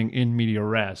be starting in media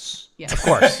res. Yes. Of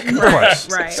course. Of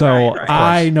course. Right. So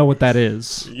I know what that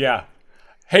is. Yeah.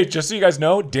 Hey, just so you guys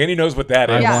know, Danny knows what that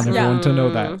I is. Yeah. want everyone to know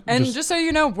that. And just so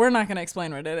you know, we're not going to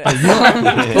explain what it is.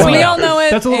 Well, we all know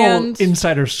it. That's a little and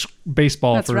insider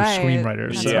baseball That's for right.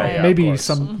 screenwriters. That's so right. Yeah, of maybe course.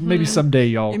 maybe someday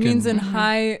y'all it can. means in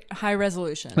high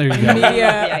resolution. There you The go.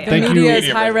 media, the Thank you. media is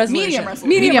Medium high resolution. resolution.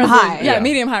 Medium high. Yeah, Yeah.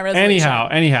 medium high resolution.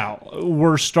 Anyhow,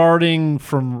 we're starting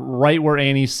from right where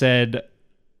Annie said,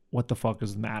 "What the fuck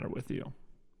is the matter with you?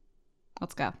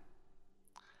 Let's go.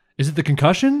 Is it the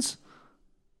concussions?"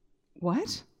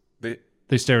 What?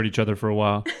 They stare at each other for a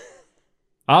while.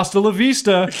 Hasta la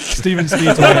vista, Steven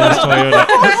Speed's way in his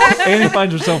Toyota. Annie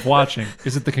finds herself watching.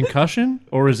 Is it the concussion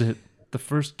or is it the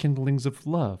first kindlings of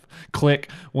love?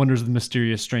 Click, wonders the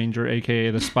mysterious stranger,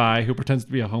 aka the spy, who pretends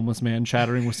to be a homeless man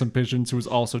chattering with some pigeons who is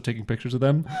also taking pictures of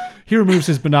them. He removes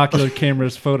his binocular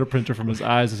camera's photo printer from his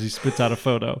eyes as he spits out a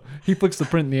photo. He flicks the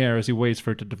print in the air as he waits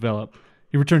for it to develop.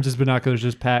 He returns his binoculars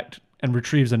as packed and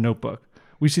retrieves a notebook.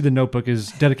 We see the notebook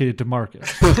is dedicated to Marcus.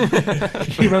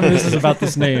 He reminisces about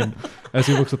this name as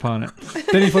he looks upon it.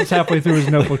 Then he flips halfway through his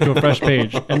notebook to a fresh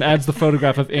page and adds the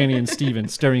photograph of Annie and Stephen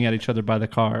staring at each other by the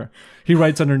car. He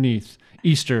writes underneath,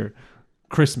 Easter,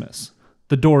 Christmas.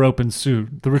 The door opens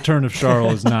soon. The return of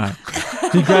Charles is nigh.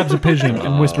 He grabs a pigeon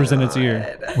and whispers in its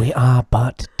ear. We are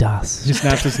but dust. He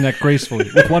snaps its neck gracefully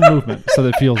with one movement so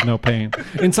that it feels no pain.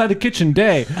 Inside the kitchen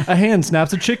day, a hand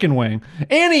snaps a chicken wing.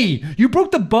 Annie, you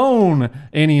broke the bone!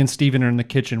 Annie and Stephen are in the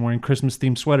kitchen wearing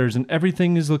Christmas-themed sweaters and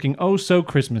everything is looking oh so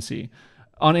Christmassy.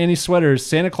 On Annie's sweater is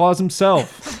Santa Claus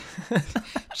himself.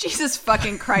 Jesus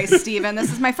fucking Christ, Steven.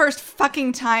 This is my first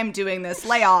fucking time doing this.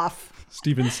 Lay off.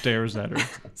 Stephen stares at her.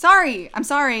 Sorry. I'm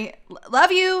sorry.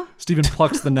 Love you. Stephen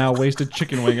plucks the now wasted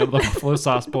chicken wing out of the buffalo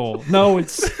sauce bowl. No,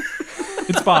 it's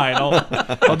fine.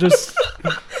 I'll just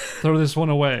throw this one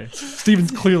away. Stephen's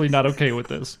clearly not okay with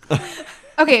this.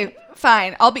 Okay,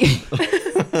 fine. I'll be... This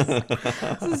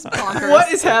is bonkers.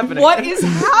 What is happening? What is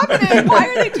happening? Why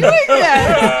are they doing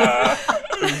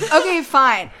this? Okay,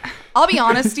 fine. I'll be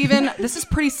honest, Steven, this is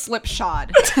pretty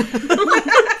slipshod.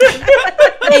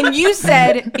 And you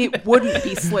said it wouldn't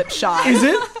be slipshod. Is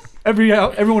it?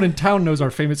 Everyone in town knows our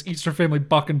famous Easter family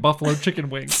buck and buffalo chicken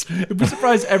wings. We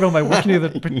surprised everyone by working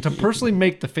together to personally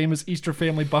make the famous Easter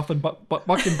family buck and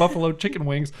buffalo chicken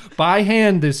wings by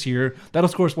hand this year. That'll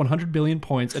score us 100 billion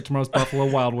points at tomorrow's Buffalo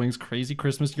Wild Wings Crazy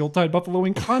Christmas Yuletide Buffalo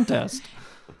Wing Contest.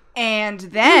 And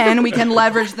then we can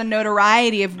leverage the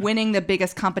notoriety of winning the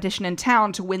biggest competition in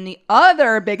town to win the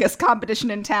other biggest competition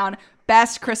in town,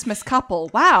 Best Christmas Couple.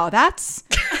 Wow, that's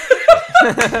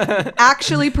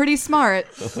actually pretty smart.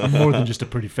 More than just a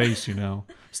pretty face, you know.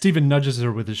 Stephen nudges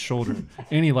her with his shoulder.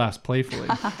 Annie laughs playfully.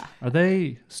 Are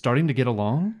they starting to get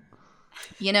along?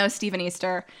 You know, Stephen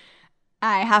Easter,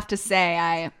 I have to say,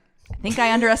 I think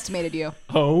I underestimated you.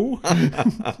 Oh?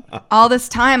 All this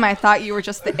time, I thought you were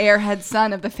just the airhead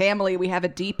son of the family we have a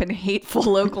deep and hateful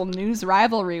local news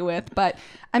rivalry with, but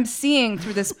I'm seeing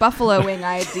through this buffalo wing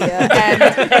idea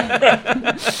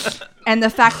and the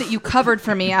fact that you covered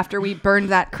for me after we burned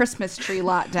that Christmas tree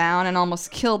lot down and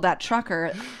almost killed that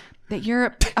trucker, that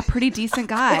you're a pretty decent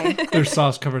guy. Their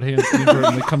sauce-covered hands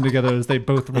inadvertently come together as they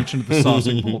both reach into the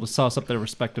saucing bowl to sauce up their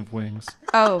respective wings.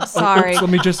 Oh, sorry. Oops, let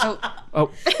me just...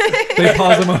 They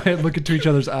pause a moment and look into each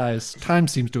other's eyes. Time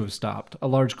seems to have stopped. A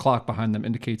large clock behind them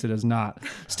indicates it has not.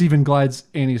 Stephen glides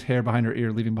Annie's hair behind her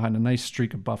ear, leaving behind a nice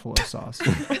streak of buffalo sauce.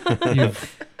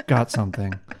 You've got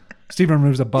something. Stephen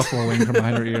removes a buffalo wing from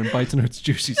behind her ear and bites into its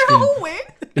juicy skin. No wing?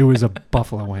 It was a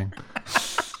buffalo wing.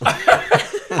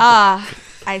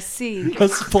 I see. A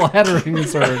splattering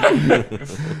is heard.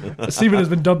 Stephen has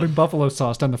been dumping buffalo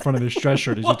sauce down the front of his dress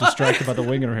shirt as he's distracted by the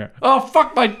wing in her hair. Oh,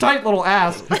 fuck my tight little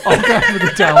ass. I'll grab for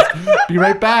the towels. Be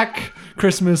right back,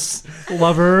 Christmas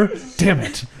lover. Damn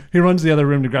it. He runs to the other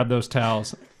room to grab those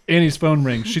towels. Annie's phone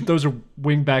rings. She throws her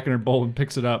wing back in her bowl and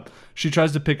picks it up. She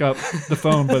tries to pick up the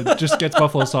phone, but just gets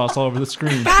buffalo sauce all over the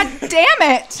screen. God damn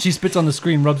it! She spits on the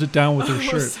screen, rubs it down with her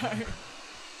shirt. Sorry.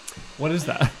 What is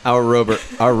that? Our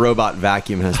robot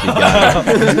vacuum has begun.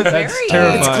 That's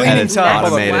terrifying. It's cleaning And it's time.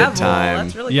 automated Level. time.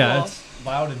 That's really Yeah, cool. it's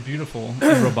loud and beautiful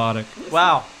and robotic.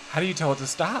 Wow. How do you tell it to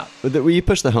stop? You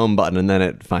push the home button and then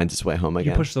it finds its way home You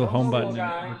again. push the home button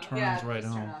and it returns right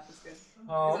home.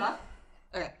 Oh.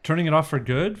 Turning it off for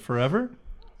good? Forever?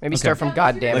 Maybe start from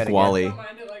God damn it Like again. Wall-E.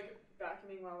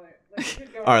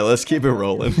 All right, let's keep it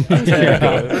rolling.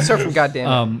 Let's start from God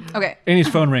damn it. Okay. Annie's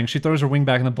phone rings. She throws her wing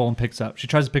back in the bowl and picks up. She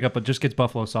tries to pick up, but just gets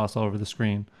buffalo sauce all over the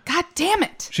screen. God damn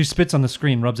it! She spits on the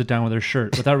screen, rubs it down with her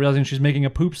shirt, without realizing she's making a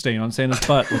poop stain on Santa's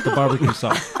butt with the barbecue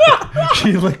sauce.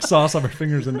 She licks sauce off her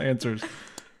fingers and answers.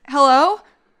 Hello?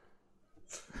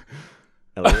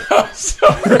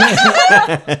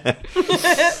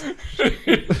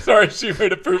 Sorry, she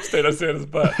made a poop stain on Santa's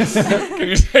butt. Can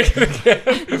you take it again?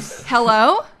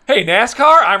 Hello? Hey,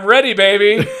 NASCAR, I'm ready,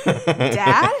 baby.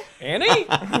 Dad? Annie?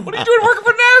 What are you doing working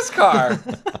for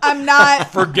NASCAR? I'm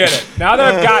not. Forget it. Now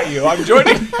that I've got you, I'm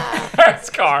joining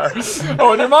NASCAR.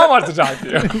 Oh, and your mom wants to talk to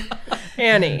you.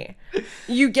 Annie,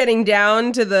 you getting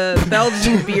down to the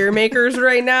Belgian beer makers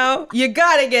right now? You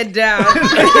gotta get down.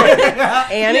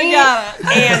 Annie,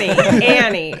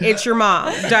 it's your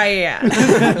mom, Diane.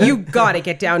 You gotta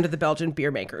get down to the Belgian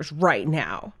beer makers right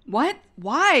now. What?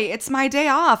 Why? It's my day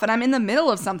off and I'm in the middle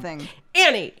of something.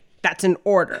 Annie, that's an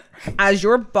order. As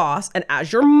your boss and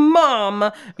as your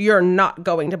mom, you're not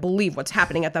going to believe what's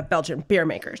happening at the Belgian beer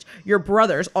makers. Your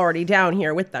brother's already down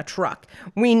here with the truck.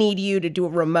 We need you to do a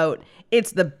remote.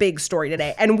 It's the big story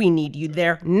today, and we need you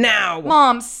there now.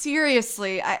 Mom,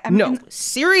 seriously. I'm No,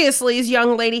 seriously,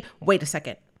 young lady. Wait a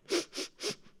second.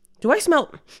 Do I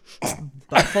smell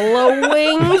buffalo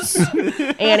wings?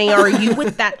 Annie, are you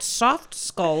with that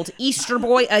soft-skulled Easter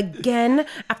boy again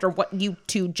after what you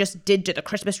two just did to the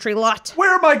Christmas tree lot?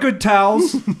 Where are my good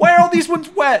towels? Why are all these ones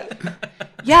wet?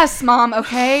 Yes, Mom,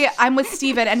 okay? I'm with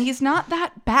Steven, and he's not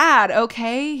that bad,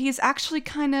 okay? He's actually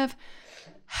kind of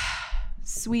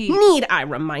sweet. Need I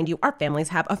remind you, our families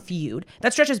have a feud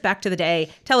that stretches back to the day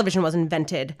television was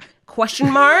invented.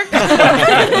 Question mark?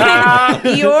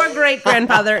 Your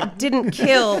great-grandfather didn't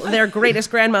kill their greatest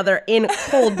grandmother in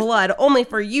cold blood only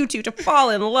for you two to fall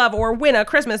in love or win a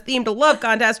Christmas-themed love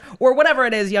contest or whatever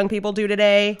it is young people do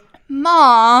today.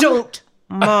 Mom! Don't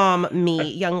mom me,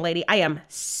 young lady. I am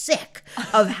sick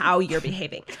of how you're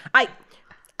behaving. I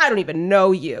don't even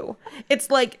know you. It's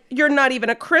like you're not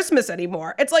even a Christmas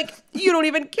anymore. It's like you don't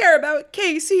even care about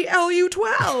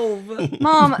KCLU12.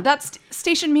 Mom, that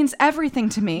station means everything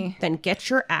to me. Then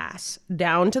get your ass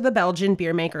down to the Belgian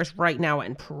beer makers right now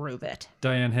and prove it.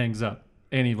 Diane hangs up.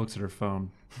 Annie looks at her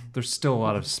phone. There's still a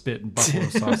lot of spit and buffalo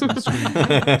sauce on the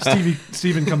screen.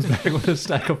 Steven comes back with a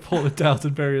stack of folded towels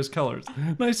in various colors.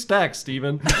 Nice stack,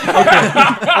 Steven. Okay,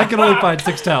 I can only find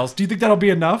 6 towels. Do you think that'll be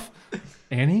enough?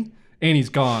 Annie? Annie's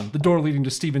gone. The door leading to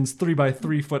Steven's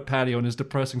 3x3-foot patio in his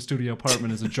depressing studio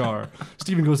apartment is ajar.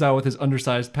 Steven goes out with his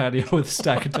undersized patio with a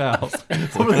stack of towels.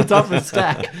 Over the top of the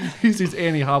stack, he sees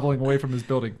Annie hobbling away from his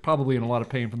building, probably in a lot of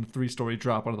pain from the 3-story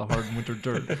drop onto the hard winter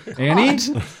dirt. Annie?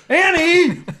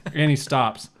 Annie! Annie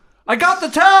stops. I got the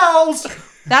towels!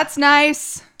 That's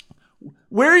nice.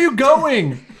 Where are you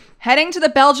going? Heading to the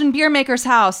Belgian beer maker's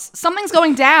house. Something's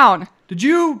going down. Did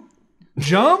you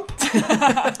jump?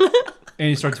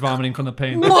 Annie starts vomiting from the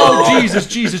pain. Oh,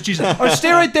 Jesus. Oh,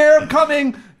 stay right there. I'm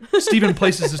coming. Steven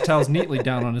places his towels neatly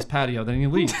down on his patio. Then he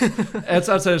leaves. It's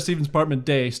outside of Steven's apartment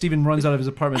day. Steven runs out of his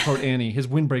apartment toward Annie. His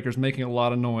windbreaker's making a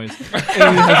lot of noise.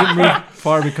 Annie hasn't moved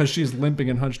far because she's limping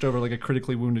and hunched over like a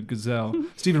critically wounded gazelle.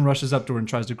 Steven rushes up to her and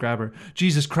tries to grab her.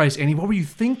 Jesus Christ, Annie, what were you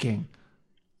thinking?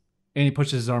 Annie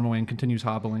pushes his arm away and continues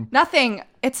hobbling. Nothing.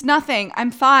 It's nothing.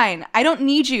 I'm fine. I don't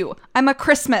need you. I'm a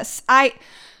Christmas. I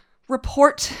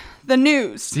report the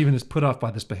news. Steven is put off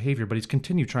by this behavior, but he's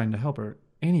continued trying to help her.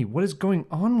 Annie, what is going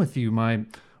on with you, my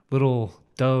little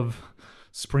dove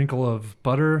sprinkle of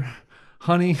butter?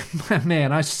 Honey,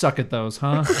 man, I suck at those,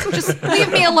 huh? Just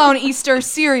leave me alone, Easter.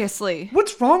 Seriously.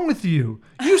 What's wrong with you?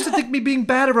 You used to think me being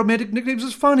bad at romantic nicknames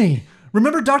was funny.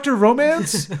 Remember Dr.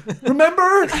 Romance?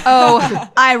 Remember? Oh,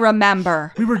 I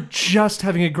remember. We were just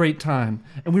having a great time,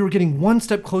 and we were getting one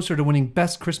step closer to winning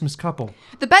Best Christmas Couple.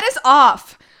 The bet is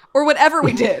off. Or whatever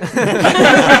we did. What?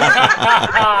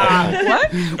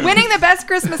 Winning the Best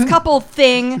Christmas Couple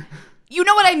thing. You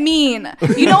know what I mean.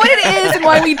 You know what it is and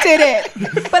why we did it.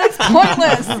 But it's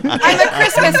pointless. I'm a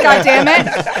Christmas,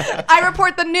 goddammit. I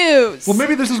report the news. Well,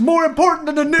 maybe this is more important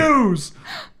than the news.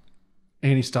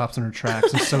 Annie stops in her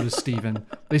tracks, and so does Steven.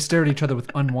 They stare at each other with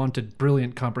unwanted,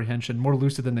 brilliant comprehension, more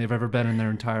lucid than they've ever been in their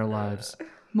entire lives.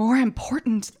 More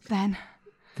important than...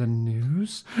 The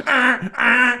news?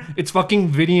 It's fucking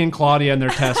Vinny and Claudia and their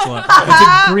Tesla.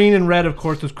 It's a green and red, of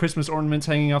course, with Christmas ornaments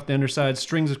hanging off the underside,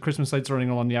 strings of Christmas lights running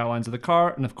along the outlines of the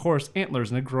car, and of course,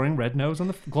 antlers and a glowing red nose on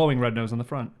the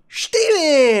front.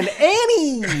 Steven!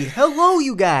 Annie! Hello,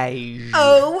 you guys.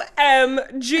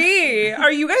 OMG!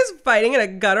 Are you guys fighting in a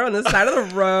gutter on the side of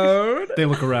the road? They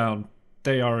look around.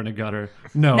 They are in a gutter.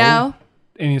 No. No.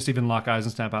 Annie and Steven lock eyes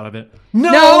and snap out of it.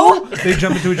 No! They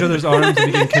jump into each other's arms and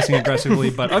begin kissing aggressively,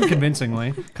 but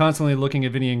unconvincingly, constantly looking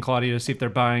at Vinny and Claudia to see if they're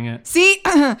buying it. See?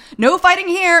 No fighting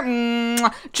here.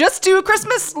 Just two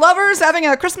Christmas lovers having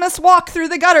a Christmas walk through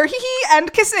the gutter. Hee-hee,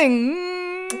 and kissing.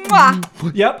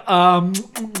 Mwah.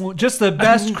 Yep. Just the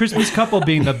best Christmas couple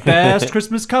being the best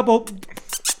Christmas couple.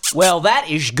 Well, that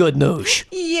is good news.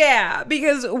 Yeah,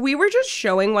 because we were just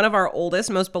showing one of our oldest,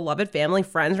 most beloved family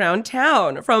friends around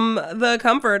town from the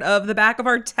comfort of the back of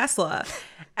our Tesla.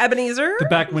 Ebenezer? The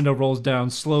back window rolls down,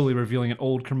 slowly revealing an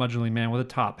old curmudgeonly man with a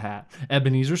top hat.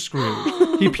 Ebenezer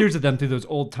Scrooge. He peers at them through those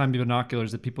old-timey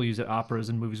binoculars that people use at operas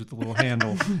and movies with the little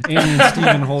handle. Annie and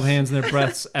Steven hold hands in their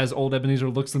breaths as old Ebenezer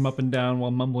looks them up and down while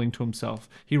mumbling to himself.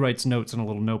 He writes notes on a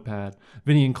little notepad.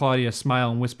 Vinny and Claudia smile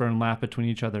and whisper and laugh between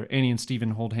each other. Annie and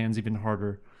Steven hold hands even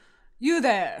harder. You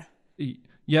there.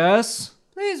 Yes?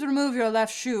 Please remove your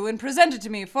left shoe and present it to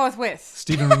me forthwith.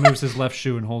 Steven removes his left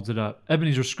shoe and holds it up.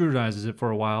 Ebenezer scrutinizes it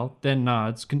for a while, then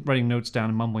nods, writing notes down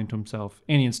and mumbling to himself.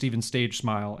 Annie and Steven stage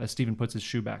smile as Steven puts his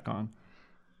shoe back on.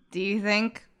 Do you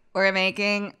think we're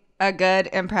making a good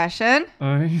impression?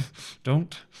 I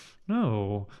don't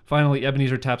No. Finally,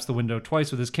 Ebenezer taps the window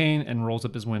twice with his cane and rolls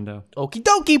up his window. Okie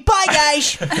dokie, bye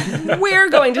guys. We're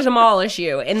going to demolish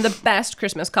you in the best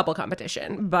Christmas couple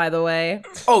competition, by the way.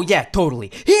 Oh yeah,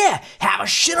 totally. Here, have a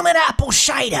cinnamon apple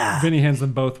cider. Vinny hands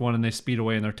them both one and they speed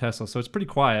away in their Tesla, so it's pretty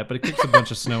quiet, but it kicks a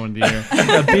bunch of snow in the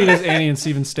air. Beat as Annie and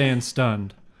Steven stand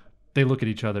stunned. They look at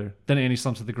each other. Then Annie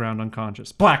slumps to the ground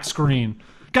unconscious. Black screen.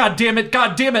 God damn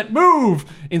it, move!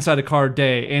 Inside a car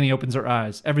day, Annie opens her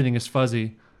eyes. Everything is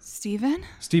fuzzy. Steven?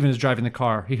 Steven is driving the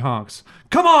car. He honks.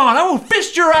 Come on, I will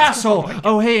fist your asshole!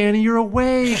 Oh, hey, Annie, you're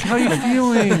awake. How are you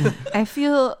feeling? I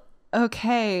feel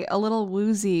okay, a little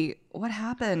woozy. What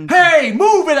happened? Hey,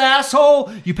 move it,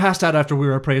 asshole! You passed out after we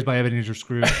were appraised by Ebenezer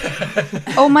Scrooge.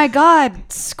 Oh my God,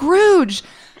 Scrooge!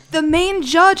 The main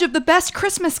judge of the best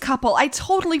Christmas couple. I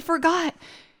totally forgot.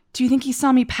 Do you think he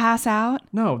saw me pass out?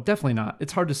 No, definitely not.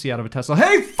 It's hard to see out of a Tesla.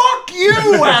 Hey, fuck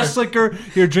you, ass slicker!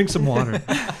 Here, drink some water.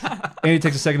 Annie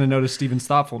takes a second to notice Steven's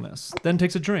thoughtfulness, then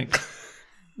takes a drink.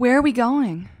 Where are we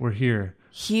going? We're here.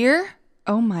 Here?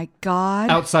 Oh my God.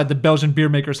 Outside the Belgian beer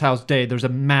maker's house day, there's a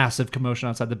massive commotion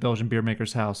outside the Belgian beer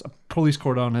maker's house. A police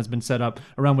cordon has been set up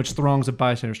around which throngs of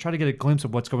bystanders try to get a glimpse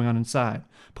of what's going on inside.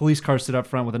 Police cars sit up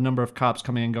front with a number of cops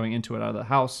coming and going into it out of the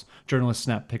house. Journalists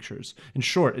snap pictures. In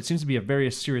short, it seems to be a very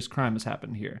serious crime has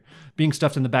happened here. Being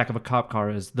stuffed in the back of a cop car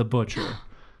is the butcher.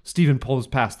 Stephen pulls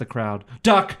past the crowd.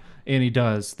 Duck! Annie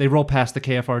does. They roll past the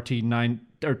KFRT 9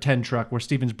 or 10 truck where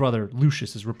Stephen's brother,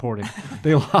 Lucius, is reporting.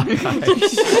 They lock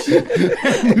eyes.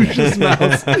 Lucius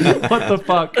mouths, what the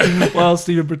fuck? While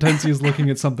Stephen pretends he is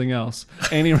looking at something else.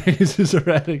 Annie raises her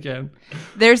head again.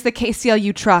 There's the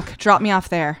KCLU truck. Drop me off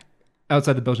there.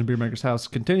 Outside the Belgian beer maker's house,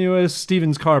 continuous,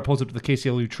 Stephen's car pulls up to the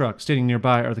KCLU truck. Standing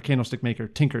nearby are the candlestick maker,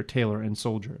 Tinker, Tailor, and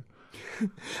Soldier.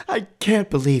 I can't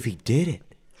believe he did it.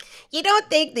 You don't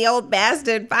think the old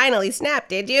bastard finally snapped,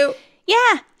 did you?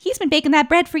 Yeah, he's been baking that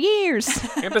bread for years.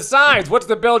 And besides, what's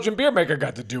the Belgian beer maker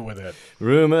got to do with it?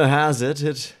 Rumor has it,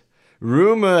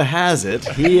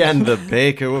 he and the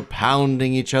baker were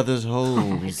pounding each other's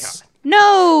holes.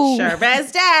 No. Sure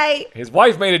as day. His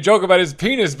wife made a joke about his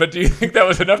penis, but do you think that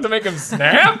was enough to make him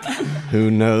snap? Who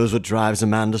knows what drives a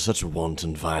man to such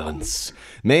wanton violence?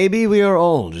 Maybe we are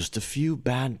all just a few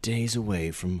bad days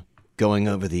away from going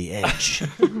over the edge.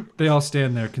 They all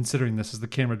stand there considering this as the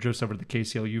camera drifts over to the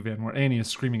KCLU van where Annie is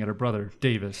screaming at her brother,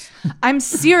 Davis. I'm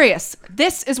serious.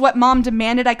 This is what Mom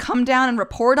demanded I come down and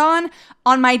report on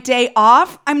my day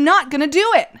off. I'm not gonna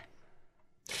do it.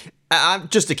 I'm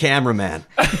just a cameraman.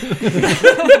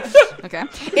 Okay.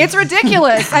 It's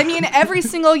ridiculous. I mean, every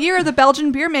single year, the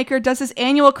Belgian beer maker does his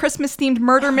annual Christmas-themed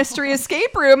murder mystery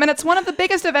escape room, and it's one of the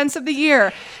biggest events of the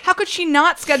year. How could she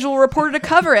not schedule a reporter to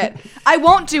cover it? I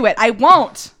won't do it. I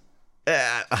won't.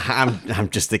 I'm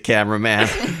just a cameraman.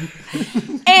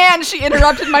 And she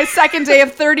interrupted my second day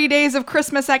of 30 days of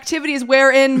Christmas activities,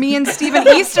 wherein me and Stephen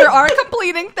Easter are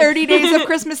completing 30 days of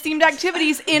Christmas-themed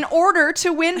activities in order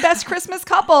to win Best Christmas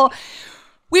Couple.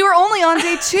 We were only on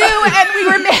day 2,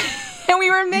 and we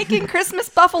were making Christmas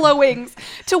buffalo wings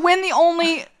to win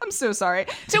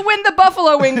to win the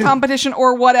buffalo wing competition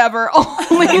or whatever,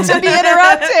 only to be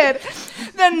interrupted.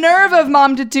 The nerve of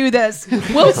Mom to do this.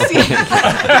 We'll see. We'll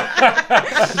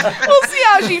see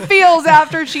how she feels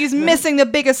after she's missing the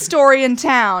biggest story in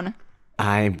town.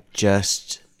 I'm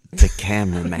just the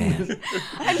cameraman.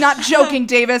 I'm not joking,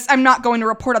 Davis. I'm not going to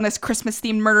report on this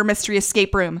Christmas-themed murder mystery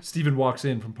escape room. Stephen walks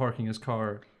in from parking his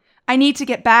car. I need to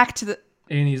get back to the...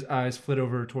 Annie's eyes flit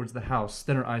over towards the house.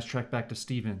 Then her eyes track back to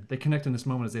Stephen. They connect in this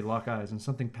moment as they lock eyes, and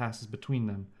something passes between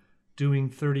them. Doing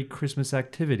 30 Christmas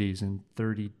activities in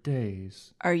 30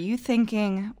 days. Are you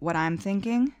thinking what I'm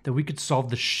thinking? That we could solve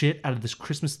the shit out of this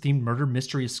Christmas-themed murder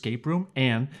mystery escape room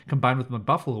and, combined with my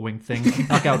buffalo wing thing,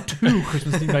 knock out 2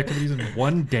 Christmas-themed activities in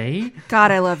one day?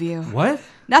 God, I love you. What?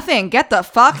 Nothing. Get the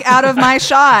fuck out of my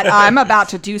shot. I'm about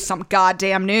to do some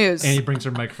goddamn news. Annie brings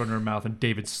her microphone to her mouth and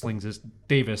Davis slings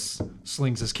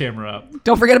his camera up.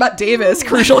 Don't forget about Davis,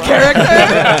 crucial character.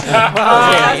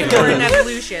 Important as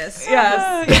Lucius.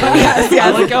 Yes. I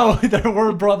like, oh, there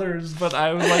were brothers, but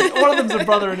I was like, one of them's a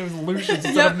brother and it was Lucius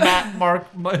instead of Matt, Mark,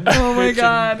 Oh my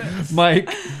God. Mike.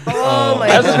 Oh my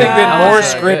I also God. think that more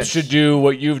so scripts good. should do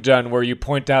what you've done, where you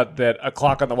point out that a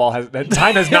clock on the wall that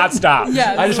time has not stopped.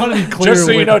 Yeah. I just want to be clear. Just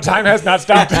so you know, time has not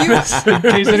stopped. in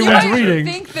case You anyone's might reading.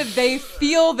 think that they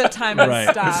feel the time has Right.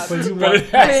 stopped. But it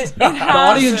has But it The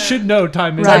audience hasn't. should know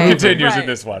time is Time over. continues in Right.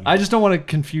 this one. I just don't want to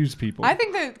confuse people. I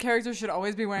think the characters should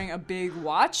always be wearing a big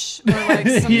watch or like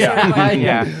some sort of like,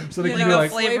 Yeah. so they you can be know,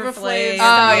 like, Flavor Flav.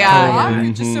 Oh, yeah.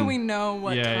 clock, just so we know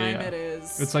what Yeah, time yeah. it is.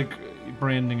 is. It's like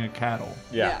branding a cattle.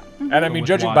 Yeah. And I mean, With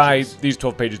judging watches. by these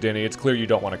 12 pages, Danny, it's clear you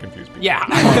don't want to confuse people. Yeah.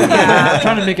 I'm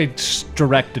trying to make it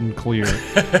direct and clear.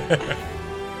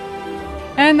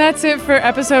 And that's it for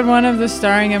episode 1 of the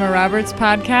Starring Emma Roberts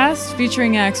podcast,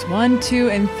 featuring acts 1, 2,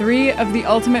 and 3 of The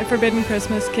Ultimate Forbidden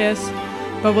Christmas Kiss.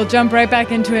 But we'll jump right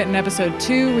back into it in episode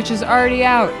 2, which is already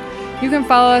out. You can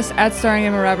follow us at Starring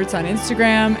Emma Roberts on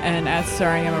Instagram and at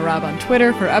Starring Emma Rob on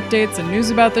Twitter for updates and news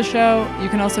about the show. You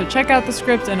can also check out the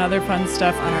script and other fun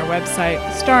stuff on our website,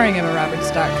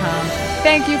 starringemmaroberts.com.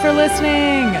 Thank you for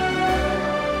listening!